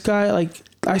 Is this guy like?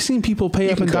 I've seen people pay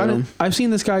up can in cut dynasty. him. I've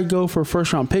seen this guy go for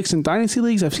first round picks in dynasty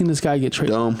leagues. I've seen this guy get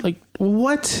traded. Dumb. Like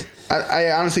what? I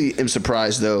honestly am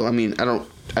surprised though. I mean,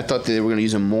 I thought they were going to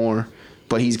use him more,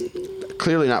 but he's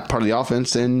clearly not part of the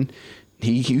offense, and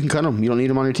you can cut him. You don't need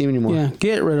him on your team anymore. Yeah,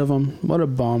 get rid of him. What a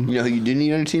bum. You know who you didn't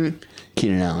need on your team?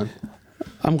 Keenan Allen.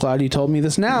 I'm glad you told me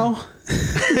this now.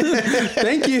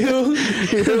 Thank you.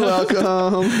 You're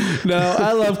welcome. No,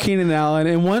 I love Keenan Allen,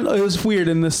 and it was weird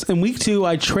in week 2.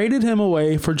 I traded him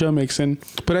away for Joe Mixon,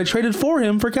 but I traded for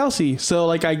him for Kelsey. So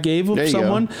like I gave There you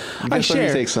someone. go. I Let me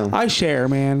share. take some. I share,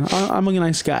 man. I'm a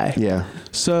nice guy. Yeah.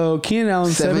 So Keenan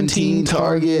Allen, 17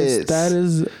 targets. That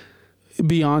is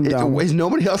beyond dumb. Is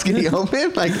nobody else getting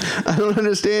open? Like, I don't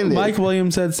understand it. Mike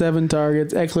Williams had 7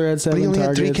 targets. Eckler had 7 But he only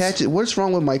targets. had 3 catches. What's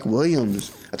wrong with Mike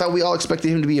Williams? I thought we all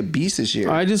expected him to be a beast this year.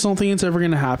 I just don't think it's ever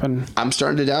going to happen. I'm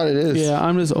starting to doubt it is. Yeah,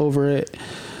 I'm just over it.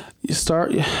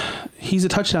 He's a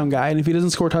touchdown guy, and if he doesn't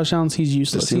score touchdowns, he's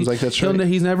useless. It seems like that's right.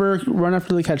 He's never run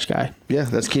after the catch guy. Yeah,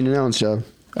 that's Keenan Allen's job.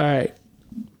 All right.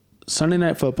 Sunday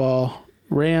Night Football,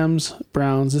 Rams,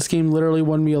 Browns. This game literally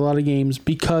won me a lot of games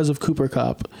because of Cooper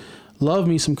Kupp. Love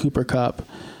me some Cooper Kupp.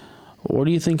 What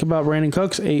do you think about Brandon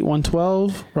Cooks?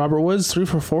 8-112. Robert Woods, 3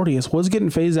 for 40. Is Woods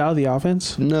getting phased out of the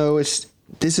offense? No,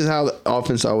 this is how the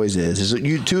offense always is.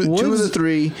 Two of the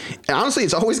three. And honestly,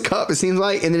 it's always Kupp, it seems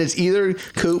like, and then it's either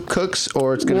Cooks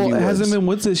or it's going to be Woods. It hasn't been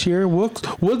Woods this year.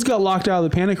 Woods got locked out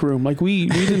of the panic room. Like we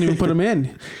didn't even put him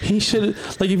in. He should.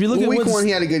 Like if you look at week Woods, 1,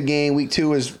 he had a good game. Week 2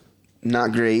 was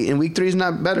not great, and week 3 is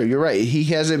not better. You're right. He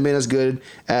hasn't been as good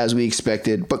as we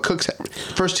expected. But Cook's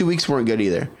first 2 weeks weren't good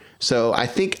either. So I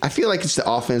feel like it's the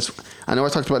offense. I know I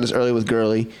talked about this earlier with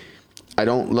Gurley. I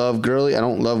don't love Gurley. I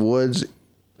don't love Woods.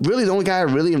 Really, the only guy I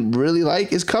really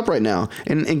like is Kupp right now.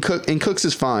 And Cooks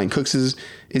is fine. Cooks is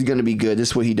going to be good. This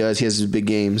is what he does. He has his big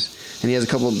games. And he has a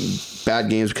couple of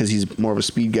bad games because he's more of a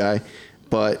speed guy.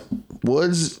 But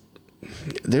Woods,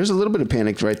 there's a little bit of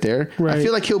panic right there. Right. I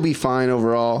feel like he'll be fine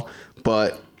overall.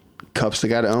 But Kupp's the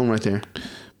guy to own right there.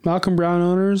 Malcolm Brown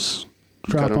owners,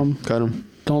 drop him. Cut him.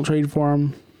 Don't trade for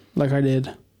him like I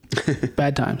did.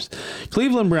 Bad times.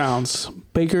 Cleveland Browns.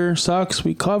 Baker sucks.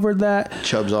 We covered that.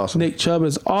 Chubb's awesome. Nick Chubb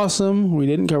is awesome. We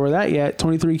didn't cover that yet.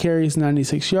 23 carries,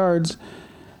 96 yards.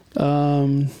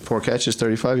 4 catches,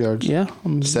 35 yards. Yeah.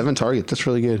 7 targets. That's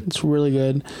really good. It's really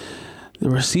good. The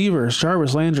receivers,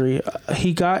 Jarvis Landry,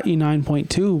 he got you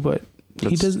 9.2, but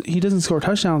he doesn't score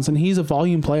touchdowns, and he's a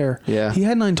volume player. Yeah. He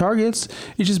had 9 targets.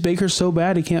 It's just Baker's so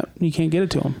bad you can't get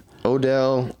it to him.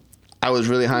 Odell, I was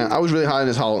really high on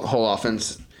his whole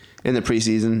offense in the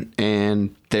preseason,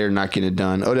 and they're not getting it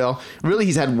done. Odell, really,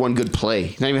 he's had one good play.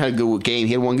 He's not even had a good game.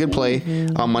 He had one good play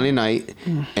on Monday night,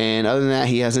 and other than that,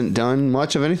 he hasn't done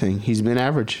much of anything. He's been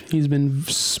average. He's been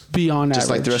beyond just average.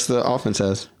 like the rest of the offense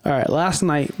has. All right, last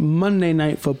night, Monday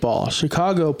Night Football.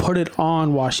 Chicago put it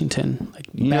on Washington.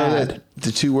 You know that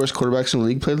the 2 worst quarterbacks in the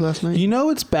league played last night? You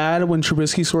know it's bad when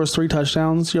Trubisky scores 3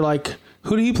 touchdowns. You're like,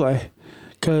 who did he play?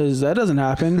 Because that doesn't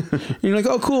happen. And you're like,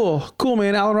 oh, cool,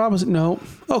 man. Allen Robinson, no.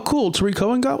 Oh, cool. Tariq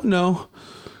Cohen got, no.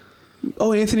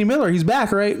 Oh, Anthony Miller, he's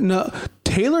back, right? No.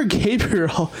 Taylor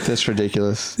Gabriel. That's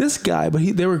ridiculous. This guy, but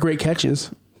they were great catches.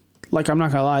 Like, I'm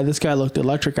not going to lie. This guy looked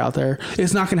electric out there.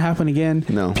 It's not going to happen again.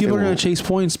 No. People are going to chase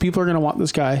points. People are going to want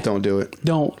this guy. Don't do it.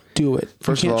 Don't do it.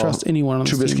 First you can't of all, trust anyone on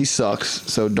this Trubisky team. sucks,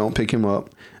 so don't pick him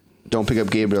up. Don't pick up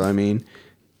Gabriel, I mean.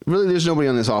 Really, there's nobody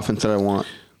on this offense that I want.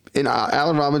 And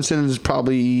Allen Robinson is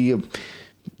probably a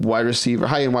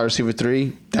high-end wide receiver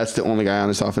 3. That's the only guy on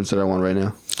this offense that I want right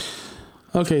now.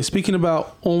 Okay, speaking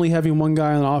about only having one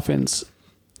guy on offense,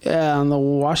 on the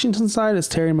Washington side, it's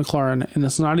Terry McLaurin, and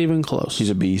it's not even close. He's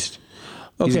a beast.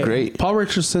 Okay, He's great. Paul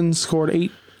Richardson scored a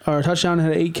touchdown,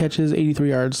 had 8 catches, 83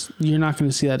 yards. You're not going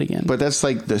to see that again. But that's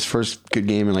like this first good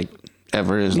game in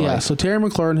ever in his life. Yeah, so Terry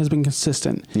McLaurin has been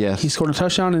consistent. Yes. He scored a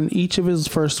touchdown in each of his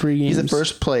first 3 games. He's the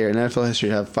first player in NFL history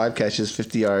to have 5 catches,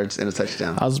 50 yards, and a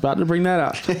touchdown. I was about to bring that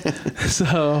up.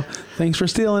 So, thanks for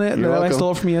stealing it. You're welcome. I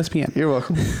stole it from ESPN. You're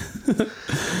welcome.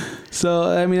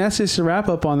 So, I mean, that's just a wrap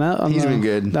up on that. He's been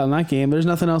good. On that game. There's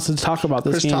nothing else to talk about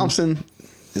this Chris game. Thompson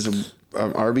is an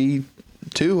RB2,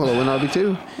 a win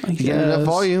RB2. He's getting enough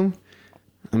volume.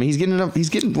 I mean, he's getting enough. He's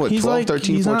getting, 12,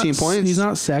 13, 14 points? He's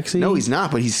not sexy. No, he's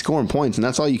not, but he's scoring points, and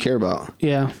that's all you care about.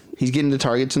 Yeah. He's getting the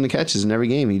targets and the catches in every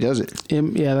game. He does it.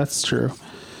 Yeah, that's true.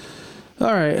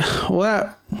 All right. Well,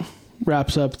 that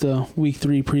wraps up the Week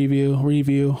 3 review.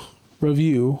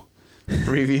 Review.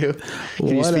 Can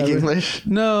you speak English?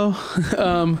 No.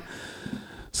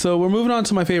 So we're moving on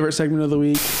to my favorite segment of the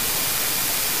week.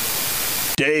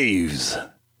 Dave's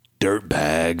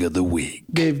Dirtbag of the Week.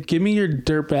 Dave, give me your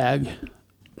dirtbag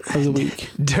of the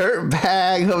week.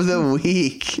 Dirtbag of the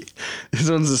week. This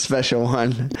one's a special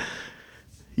one.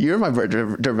 You're my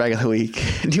dirtbag of the week.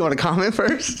 Do you want to comment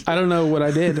first? I don't know what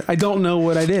I did. I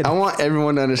want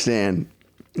everyone to understand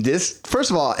this.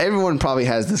 First of all, everyone probably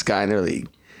has this guy in their league.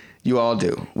 You all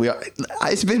do.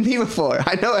 It's been me before.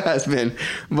 I know it has been.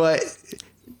 But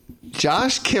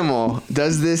Josh Kimmel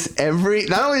does this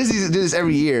not only does he do this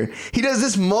every year, he does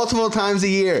this multiple times a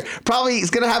year. Probably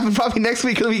it's going to happen probably next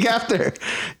week or the week after.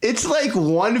 It's like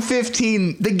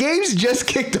 1:15. The game's just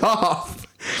kicked off.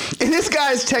 And this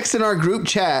guy's texting our group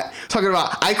chat talking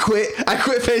about, I quit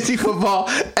fantasy football,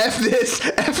 F this,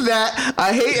 F that,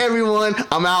 I hate everyone,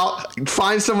 I'm out,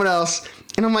 find someone else.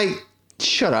 And I'm like,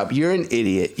 shut up, you're an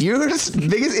idiot. You're the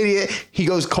biggest idiot. He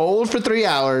goes cold for 3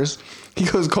 hours. He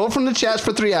goes cold from the chats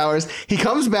for 3 hours. He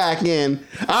comes back in.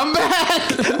 I'm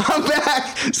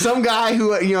back. Some guy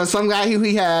who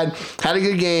he had a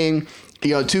good game,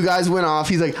 2 guys went off.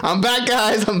 He's like, I'm back,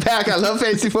 guys. I'm back. I love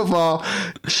fantasy football.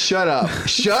 Shut up.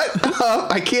 Shut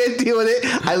up. I can't deal with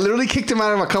it. I literally kicked him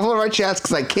out of a couple of our chats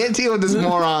because I can't deal with this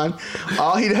moron.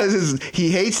 All he does is he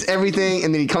hates everything,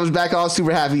 and then he comes back all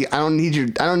super happy. I don't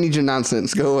need your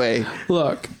nonsense. Go away.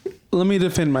 Look, let me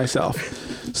defend myself.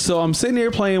 So I'm sitting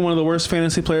here playing one of the worst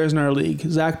fantasy players in our league,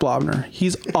 Zach Blobner.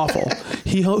 He's awful.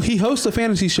 He hosts a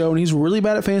fantasy show, and he's really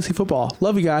bad at fantasy football.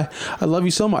 Love you, guy. I love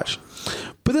you so much.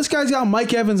 But this guy's got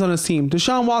Mike Evans on his team.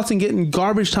 Deshaun Watson getting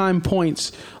garbage time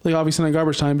points. Like, obviously not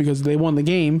garbage time because they won the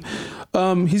game.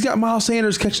 He's got Miles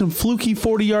Sanders catching fluky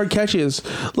 40-yard catches.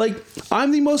 Like,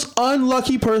 I'm the most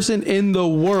unlucky person in the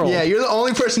world. Yeah, you're the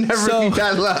only person ever to be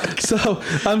bad luck. So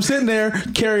I'm sitting there.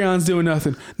 Carry-on's doing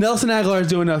nothing. Nelson Aguilar's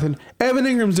doing nothing. Evan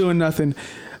Ingram's doing nothing.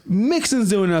 Mixon's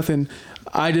doing nothing.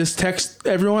 I just text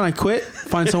everyone. I quit.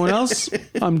 Find someone else.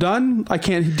 I'm done. I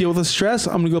can't deal with the stress.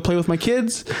 I'm going to go play with my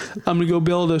kids. I'm going to go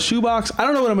build a shoebox. I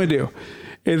don't know what I'm going to do.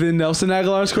 And then Nelson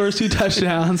Aguilar scores 2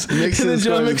 touchdowns. And then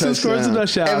Joe Mixon scores a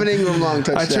touchdown. Evan Ingram long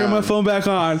touchdown. I turn my phone back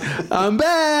on. I'm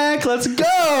back. Let's go.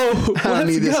 I don't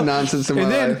need this nonsense in my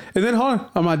life. And then, hold on.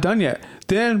 I'm not done yet.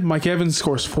 Then Mike Evans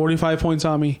scores 45 points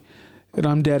on me. And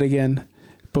I'm dead again.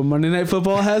 But Monday Night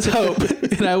Football has hope,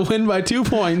 and I win by 2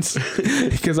 points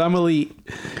because I'm elite,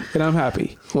 and I'm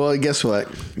happy. Well, guess what?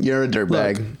 You're a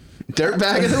dirtbag.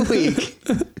 Dirtbag of the week.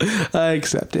 I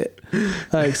accept it.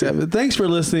 Thanks for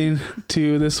listening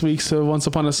to this week's Once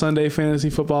Upon a Sunday Fantasy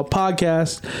Football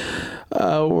Podcast.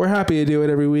 We're happy to do it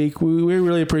every week. We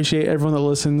really appreciate everyone that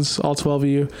listens, all 12 of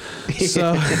you.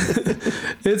 So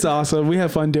it's awesome. We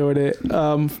have fun doing it.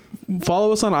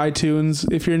 Follow us on iTunes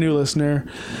if you're a new listener.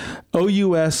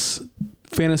 OUS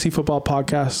Fantasy Football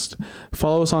Podcast.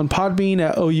 Follow us on Podbean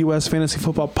at OUS Fantasy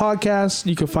Football Podcast.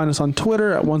 You can find us on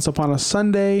Twitter at Once Upon a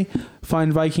Sunday.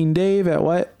 Find Viking Dave at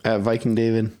what? At Viking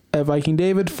David. At Viking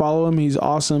David. Follow him. He's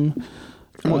awesome.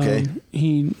 I'm okay.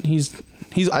 He's I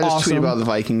just awesome. tweet about the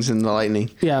Vikings and the Lightning.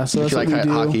 Yeah, so that's what we do.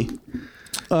 Hockey.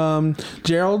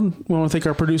 Gerald, we want to thank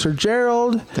our producer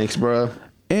Gerald. Thanks, bro.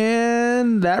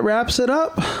 And that wraps it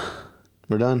up.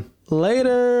 We're done.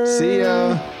 Later. See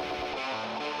ya.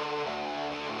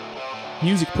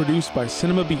 Music produced by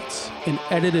Cinema Beats and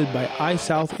edited by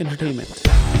iSouth Entertainment.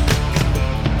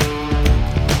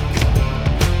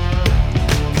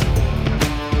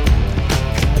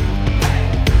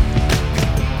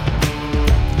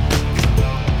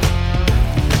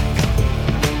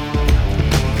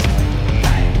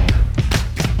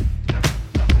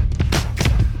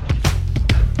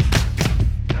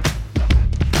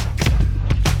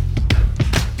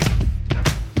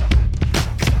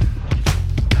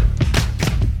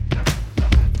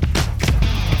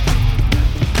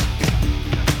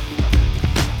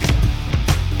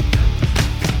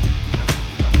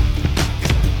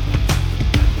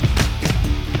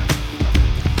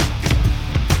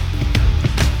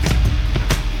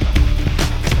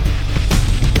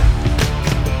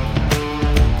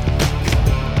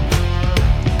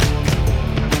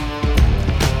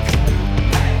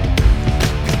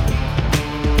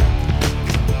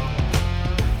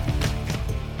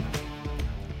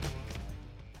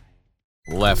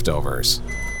 Leftovers,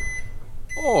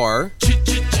 or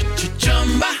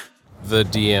the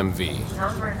DMV,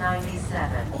 Number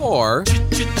 97. or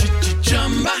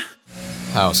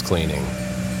house cleaning,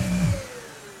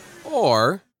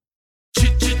 or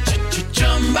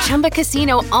Chumba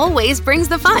Casino always brings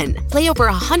the fun. Play over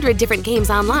 100 different games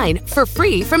online for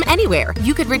free from anywhere.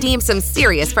 You could redeem some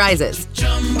serious prizes.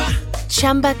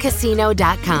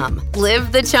 ChumbaCasino.com.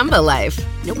 Live the Chumba life.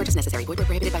 No purchase necessary. Void where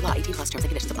prohibited by law. 18+ terms and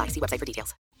conditions apply. See website for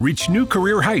details. Reach new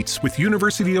career heights with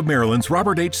University of Maryland's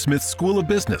Robert H. Smith School of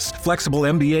Business. Flexible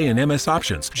MBA and MS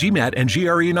options. GMAT and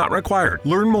GRE not required.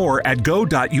 Learn more at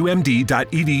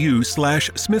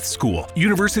go.umd.edu/Smith School.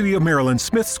 University of Maryland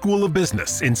Smith School of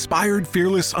Business. Inspired,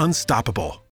 fearless, unstoppable.